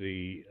that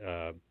the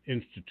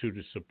Institute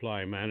of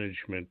Supply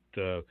Management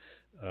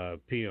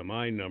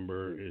PMI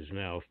number is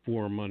now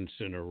 4 months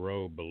in a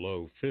row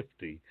below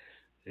 50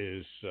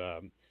 is,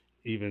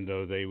 even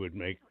though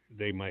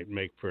they might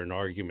make for an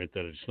argument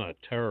that it's not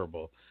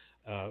terrible,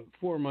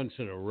 4 months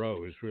in a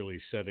row is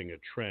really setting a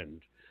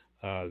trend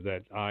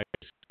that I,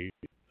 as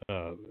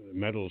a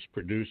metals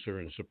producer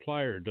and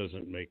supplier,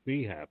 doesn't make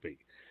me happy.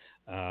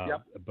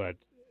 But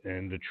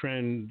the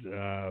trend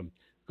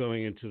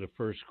going into the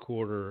first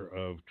quarter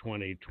of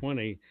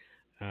 2020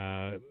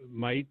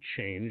 might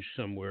change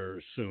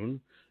somewhere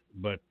soon,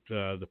 but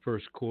the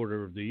first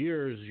quarter of the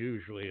year is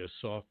usually a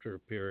softer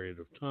period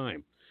of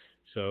time.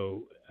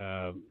 So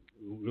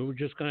we're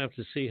just going to have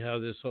to see how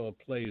this all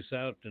plays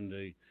out in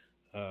the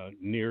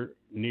near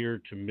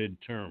to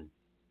midterm.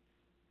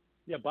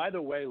 Yeah, by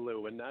the way,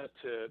 Lou, and not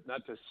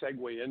to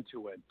segue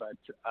into it, but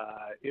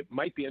it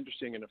might be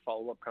interesting in a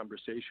follow-up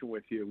conversation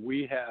with you.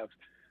 We have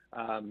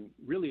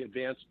really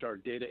advanced our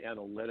data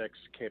analytics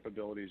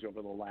capabilities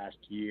over the last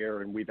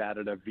year, and we've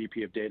added a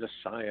VP of data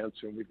science,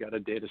 and we've got a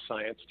data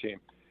science team.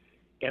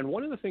 And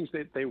one of the things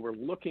that they were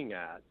looking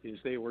at is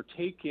they were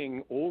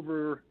taking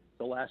over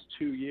the last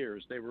 2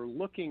 years, they were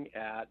looking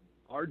at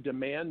our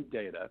demand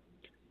data,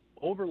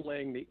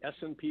 overlaying the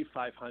S&P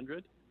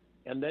 500,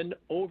 and then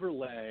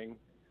overlaying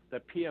the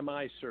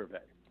PMI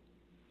survey.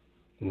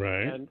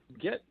 Right. And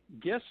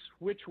guess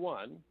which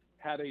one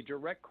had a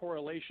direct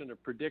correlation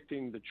of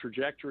predicting the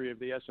trajectory of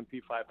the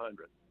S&P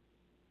 500?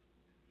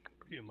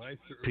 PMI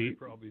survey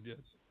probably did.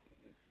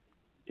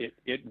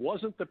 It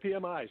wasn't the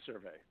PMI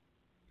survey.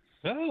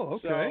 Oh,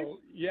 okay. So,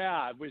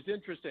 yeah, it was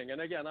interesting. And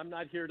again, I'm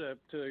not here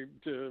to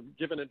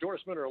give an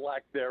endorsement or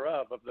lack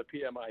thereof of the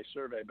PMI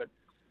survey, but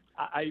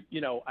I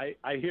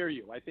hear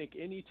you. I think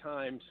any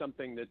time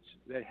something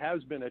that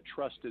has been a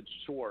trusted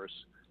source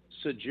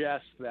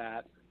suggests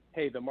that,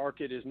 hey, the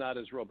market is not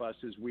as robust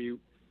as we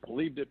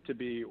believed it to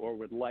be or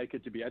would like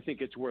it to be, I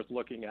think it's worth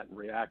looking at and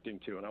reacting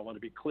to. And I want to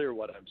be clear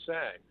what I'm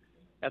saying.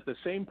 At the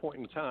same point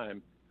in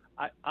time,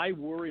 I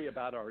worry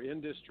about our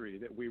industry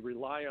that we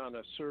rely on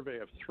a survey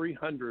of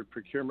 300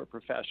 procurement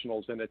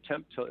professionals and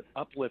attempt to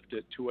uplift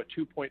it to a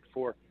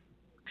 $2.4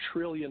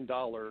 trillion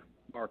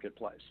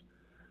marketplace,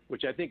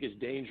 which I think is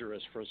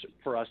dangerous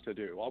for us to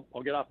do.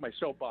 I'll get off my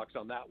soapbox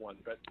on that one,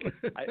 but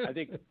I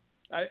think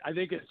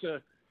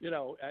it's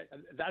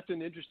that's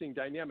an interesting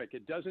dynamic.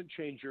 It doesn't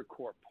change your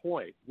core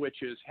point,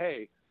 which is,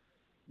 hey,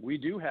 we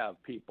do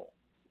have people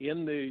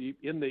in the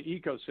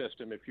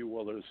ecosystem, if you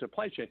will, or the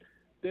supply chain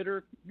that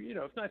are,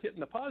 if not hitting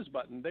the pause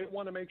button, they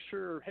want to make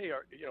sure, hey,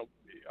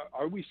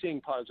 are we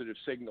seeing positive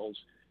signals,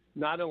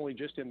 not only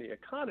just in the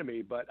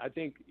economy, but I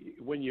think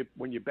when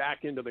you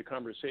back into the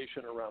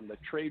conversation around the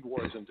trade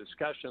wars and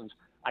discussions,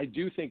 I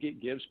do think it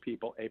gives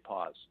people a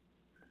pause.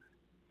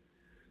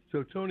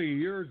 So, Tony,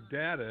 your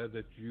data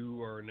that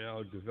you are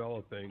now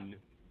developing,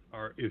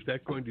 is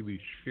that going to be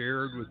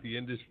shared with the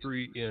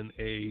industry in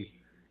a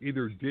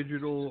either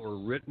digital or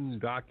written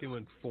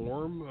document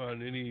form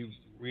on any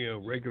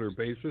regular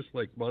basis,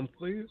 like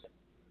monthly?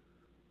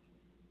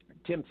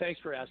 Tim, thanks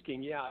for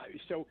asking. Yeah,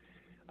 so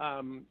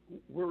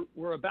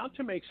we're about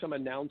to make some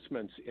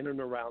announcements in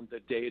and around the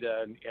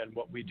data and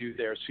what we do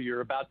there. So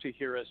you're about to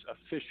hear us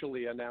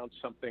officially announce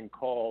something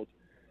called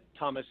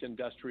Thomas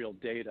Industrial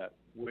Data,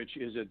 which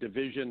is a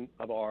division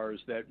of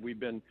ours that we've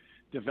been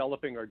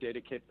developing our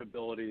data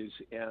capabilities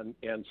and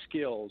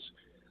skills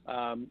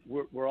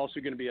We're also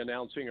going to be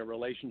announcing a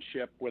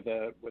relationship with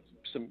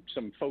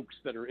some folks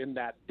that are in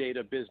that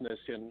data business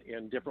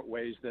in different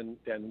ways than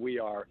we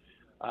are.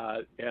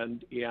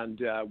 And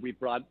we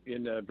brought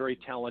in a very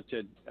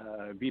talented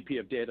VP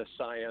of data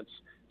science.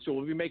 So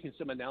we'll be making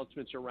some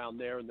announcements around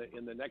there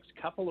in the next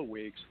couple of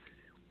weeks.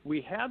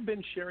 We have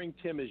been sharing,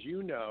 Tim, as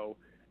you know,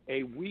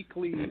 a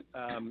weekly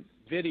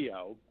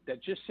video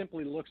that just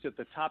simply looks at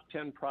the top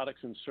 10 products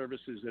and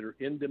services that are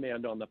in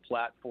demand on the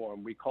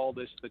platform. We call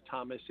this the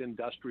Thomas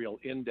Industrial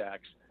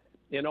Index.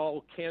 In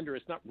all candor,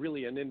 it's not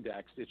really an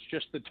index. It's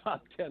just the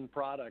top 10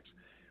 products.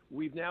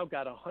 We've now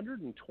got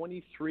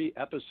 123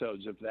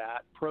 episodes of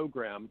that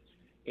program.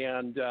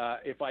 And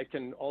if I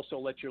can also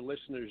let your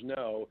listeners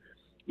know,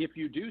 if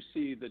you do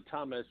see the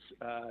Thomas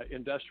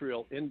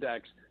Industrial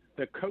Index,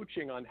 the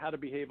coaching on how to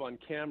behave on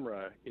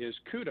camera is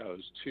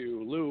kudos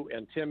to Lou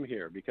and Tim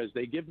here, because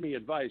they give me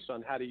advice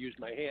on how to use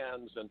my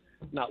hands and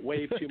not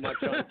wave too much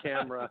on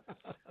camera.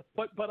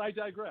 But I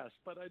digress.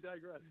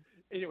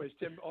 Anyways,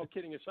 Tim, all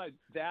kidding aside,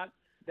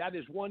 that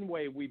is one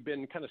way we've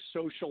been kind of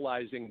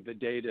socializing the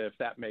data, if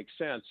that makes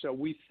sense. So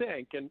we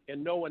think,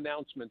 and no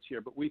announcements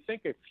here, but we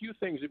think a few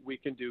things that we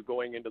can do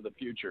going into the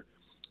future.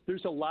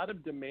 There's a lot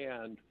of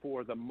demand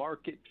for the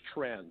market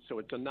trend. So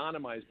it's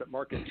anonymized, but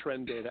market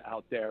trend data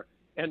out there.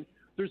 And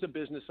there's a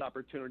business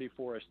opportunity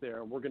for us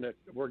there, and we're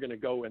gonna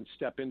go and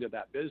step into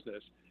that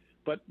business.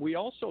 But we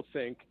also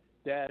think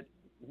that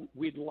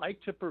we'd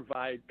like to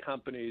provide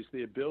companies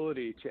the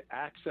ability to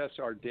access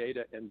our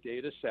data and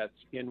data sets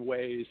in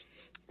ways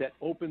that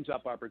opens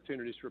up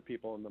opportunities for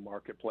people in the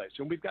marketplace.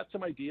 And we've got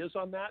some ideas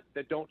on that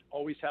don't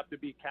always have to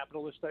be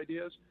capitalist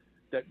ideas,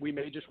 that we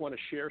may just want to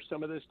share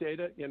some of this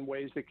data in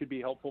ways that could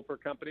be helpful for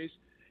companies.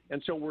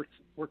 And so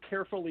we're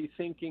carefully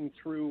thinking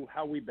through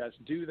how we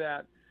best do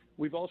that.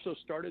 We've also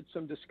started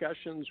some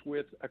discussions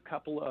with a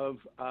couple of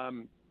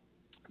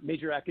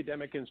major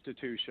academic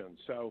institutions.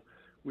 So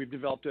we've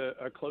developed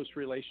a close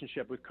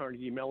relationship with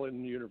Carnegie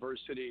Mellon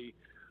University.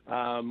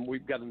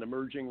 We've got an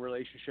emerging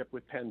relationship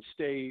with Penn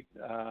State.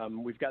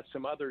 We've got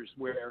some others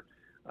where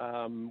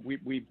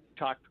we've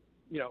talked,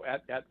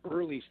 at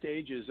early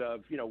stages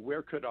of,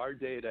 where could our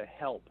data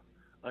help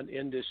an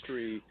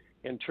industry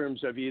in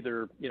terms of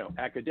either,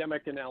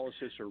 academic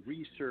analysis or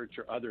research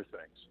or other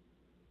things.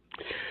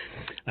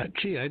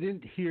 Gee, I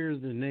didn't hear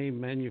the name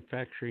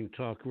Manufacturing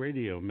Talk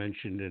Radio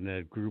mentioned in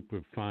that group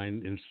of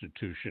fine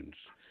institutions.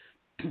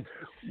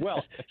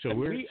 Well, so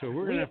we're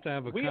going to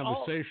have a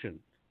conversation.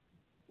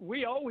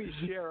 We always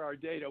share our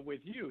data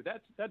with you.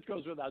 That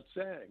goes without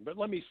saying. But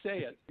let me say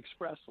it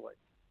expressly.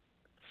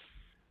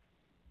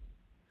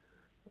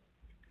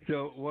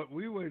 So what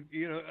we would,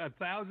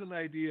 1,000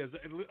 ideas.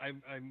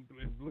 I'm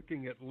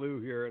looking at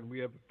Lou here, and we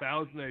have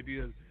 1,000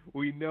 ideas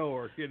we know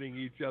are hitting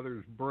each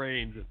other's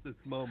brains at this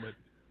moment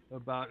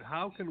about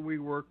how can we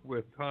work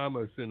with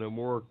Thomas in a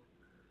more,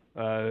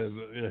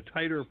 in a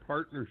tighter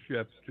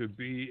partnership to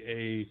be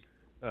a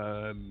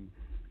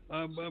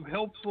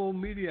helpful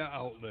media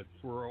outlet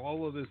for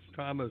all of this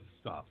Thomas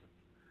stuff.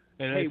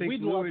 And I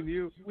think Lou and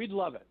you, we'd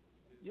love it.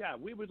 Yeah,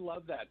 we would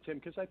love that, Tim,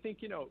 because I think,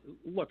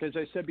 look, as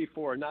I said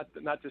before, not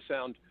to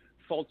sound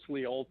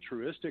falsely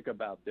altruistic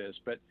about this,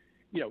 but,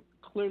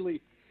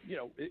 clearly,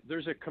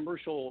 there's a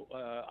commercial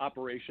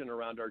operation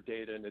around our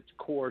data, and it's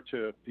core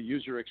to the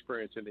user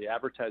experience and the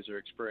advertiser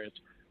experience.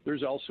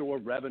 There's also a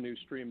revenue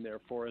stream there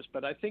for us,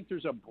 but I think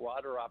there's a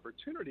broader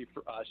opportunity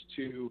for us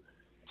to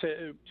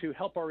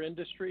help our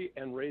industry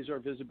and raise our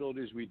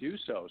visibility as we do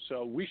so.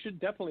 So we should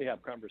definitely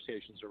have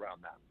conversations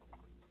around that.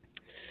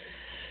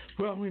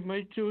 Well, we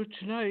might do it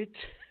tonight.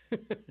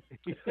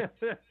 Yeah,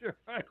 that's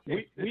right.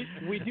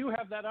 We do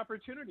have that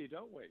opportunity,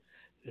 don't we?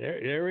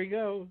 There we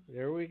go.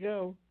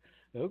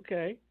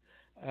 Okay.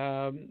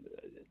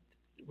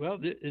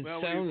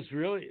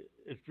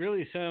 It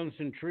really sounds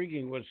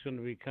intriguing what's going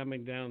to be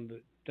coming down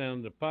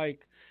the pike.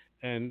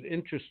 And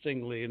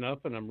interestingly enough,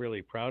 and I'm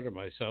really proud of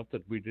myself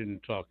that we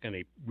didn't talk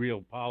any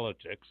real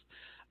politics.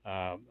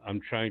 I'm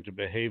trying to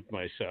behave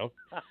myself.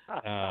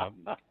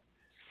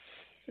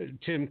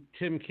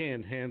 Tim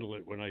can't handle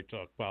it when I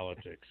talk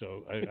politics,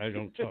 so I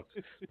don't talk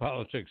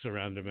politics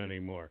around him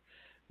anymore.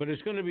 But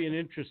it's going to be an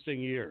interesting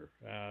year.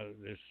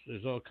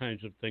 There's all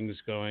kinds of things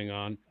going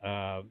on,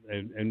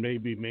 and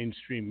maybe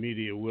mainstream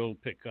media will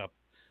pick up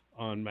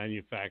on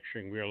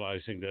manufacturing,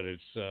 realizing that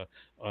it's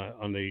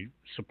on the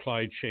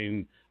supply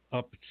chain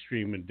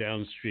upstream and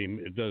downstream.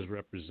 It does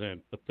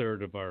represent a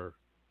third of our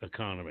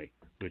economy,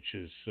 which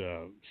is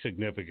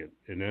significant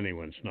in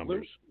anyone's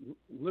numbers.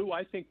 Lou,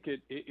 I think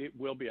it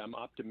will be. I'm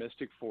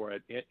optimistic for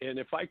it. And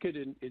if I could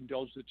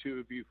indulge the two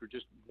of you for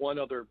just one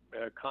other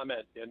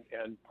comment,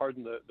 and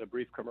pardon the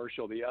brief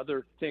commercial, the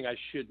other thing I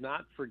should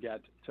not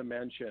forget to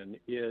mention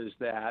is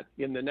that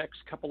in the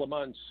next couple of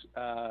months,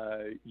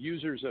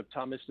 users of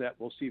ThomasNet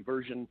will see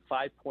version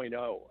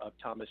 5.0 of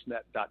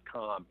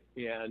thomasnet.com.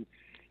 And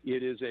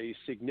it is a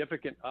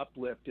significant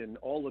uplift in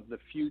all of the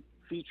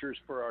features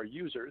for our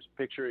users.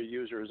 Picture a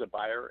user as a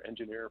buyer,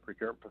 engineer,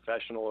 procurement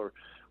professional,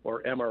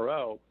 or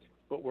MRO.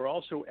 but we're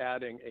also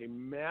adding a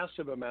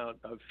massive amount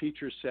of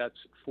feature sets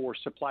for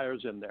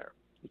suppliers in there.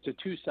 It's a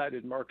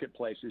two-sided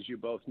marketplace, as you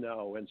both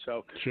know, and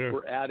so Sure.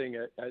 we're adding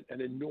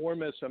an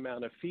enormous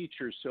amount of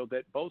features so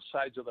that both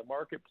sides of the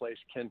marketplace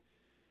can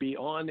be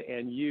on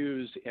and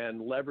use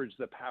and leverage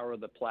the power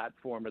of the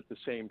platform at the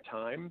same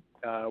time.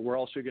 We're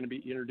also going to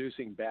be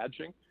introducing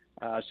badging.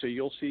 So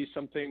you'll see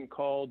something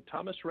called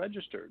Thomas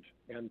Registered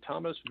and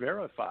Thomas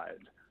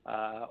Verified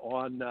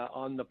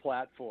on the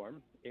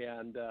platform.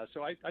 And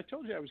so I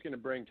told you I was going to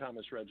bring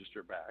Thomas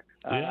Register back.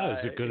 Yeah,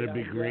 is it going to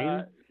be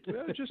green?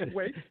 Just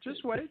wait.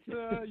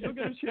 You'll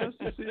get a chance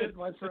to see it,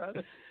 my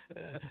friend.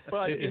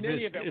 But in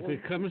any event, if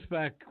it comes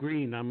back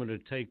green, I'm going to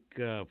take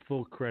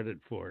full credit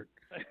for it.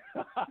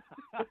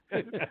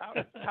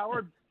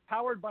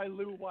 Powered by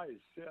Lou Weiss,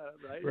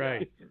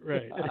 right?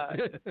 Right.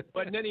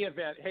 But in any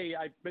event, hey,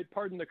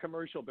 pardon the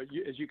commercial, but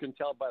as you can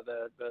tell by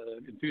the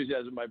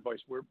enthusiasm of my voice,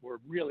 we're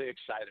really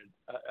excited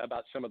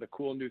about some of the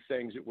cool new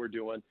things that we're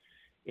doing,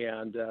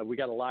 and we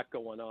got a lot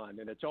going on.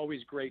 And it's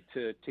always great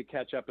to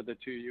catch up with the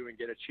two of you and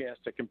get a chance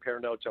to compare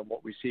notes on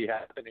what we see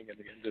happening in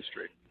the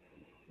industry.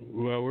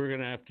 Well, we're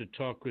going to have to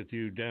talk with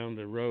you down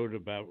the road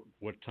about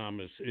what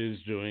Thomas is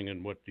doing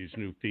and what these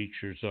new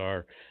features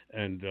are,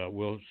 and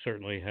we'll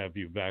certainly have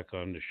you back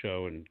on the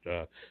show and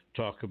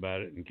talk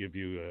about it and give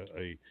you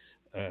a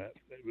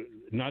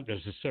not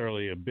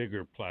necessarily a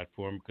bigger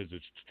platform, because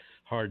it's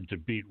hard to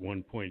beat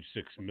 1.6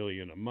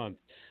 million a month.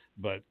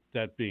 But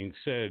that being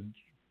said,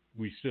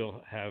 we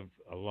still have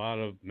a lot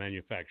of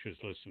manufacturers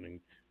listening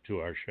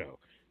to our show,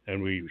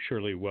 and we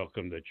surely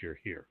welcome that you're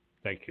here.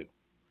 Thank you.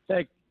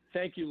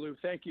 Thank you, Lou.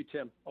 Thank you,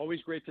 Tim.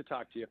 Always great to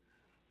talk to you.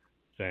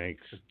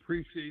 Thanks.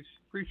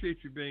 Appreciate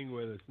you being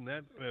with us. And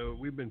that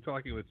we've been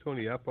talking with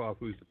Tony Uphoff,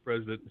 who's the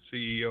president and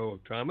CEO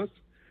of Thomas,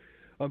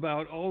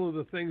 about all of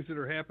the things that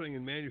are happening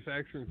in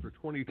manufacturing for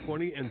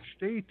 2020. And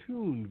stay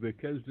tuned,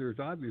 because there's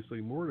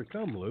obviously more to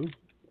come, Lou.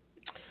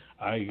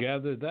 I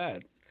gather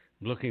that.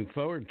 Looking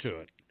forward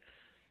to it.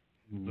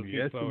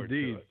 Yes,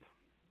 indeed.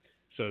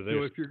 So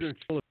if you're going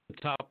to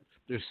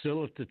they're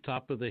still at the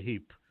top of the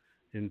heap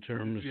in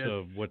terms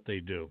of what they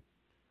do.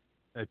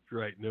 That's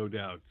right, no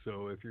doubt.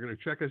 So if you're going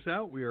to check us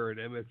out, we are at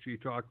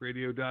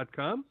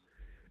mfgtalkradio.com.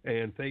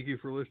 And thank you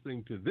for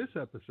listening to this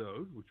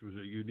episode, which was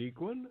a unique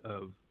one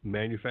of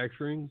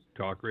Manufacturing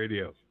Talk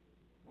Radio.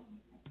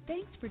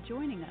 Thanks for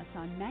joining us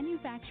on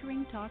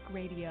Manufacturing Talk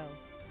Radio.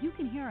 You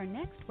can hear our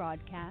next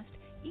broadcast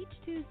each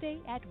Tuesday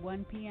at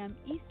 1 p.m.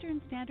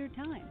 Eastern Standard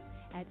Time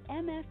at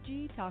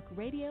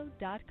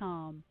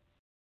mfgtalkradio.com.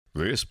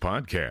 This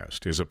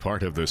podcast is a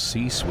part of the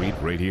C-Suite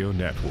Radio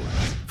Network.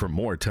 For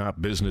more top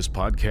business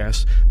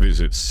podcasts,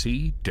 visit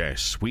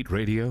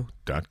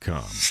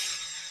c-suiteradio.com.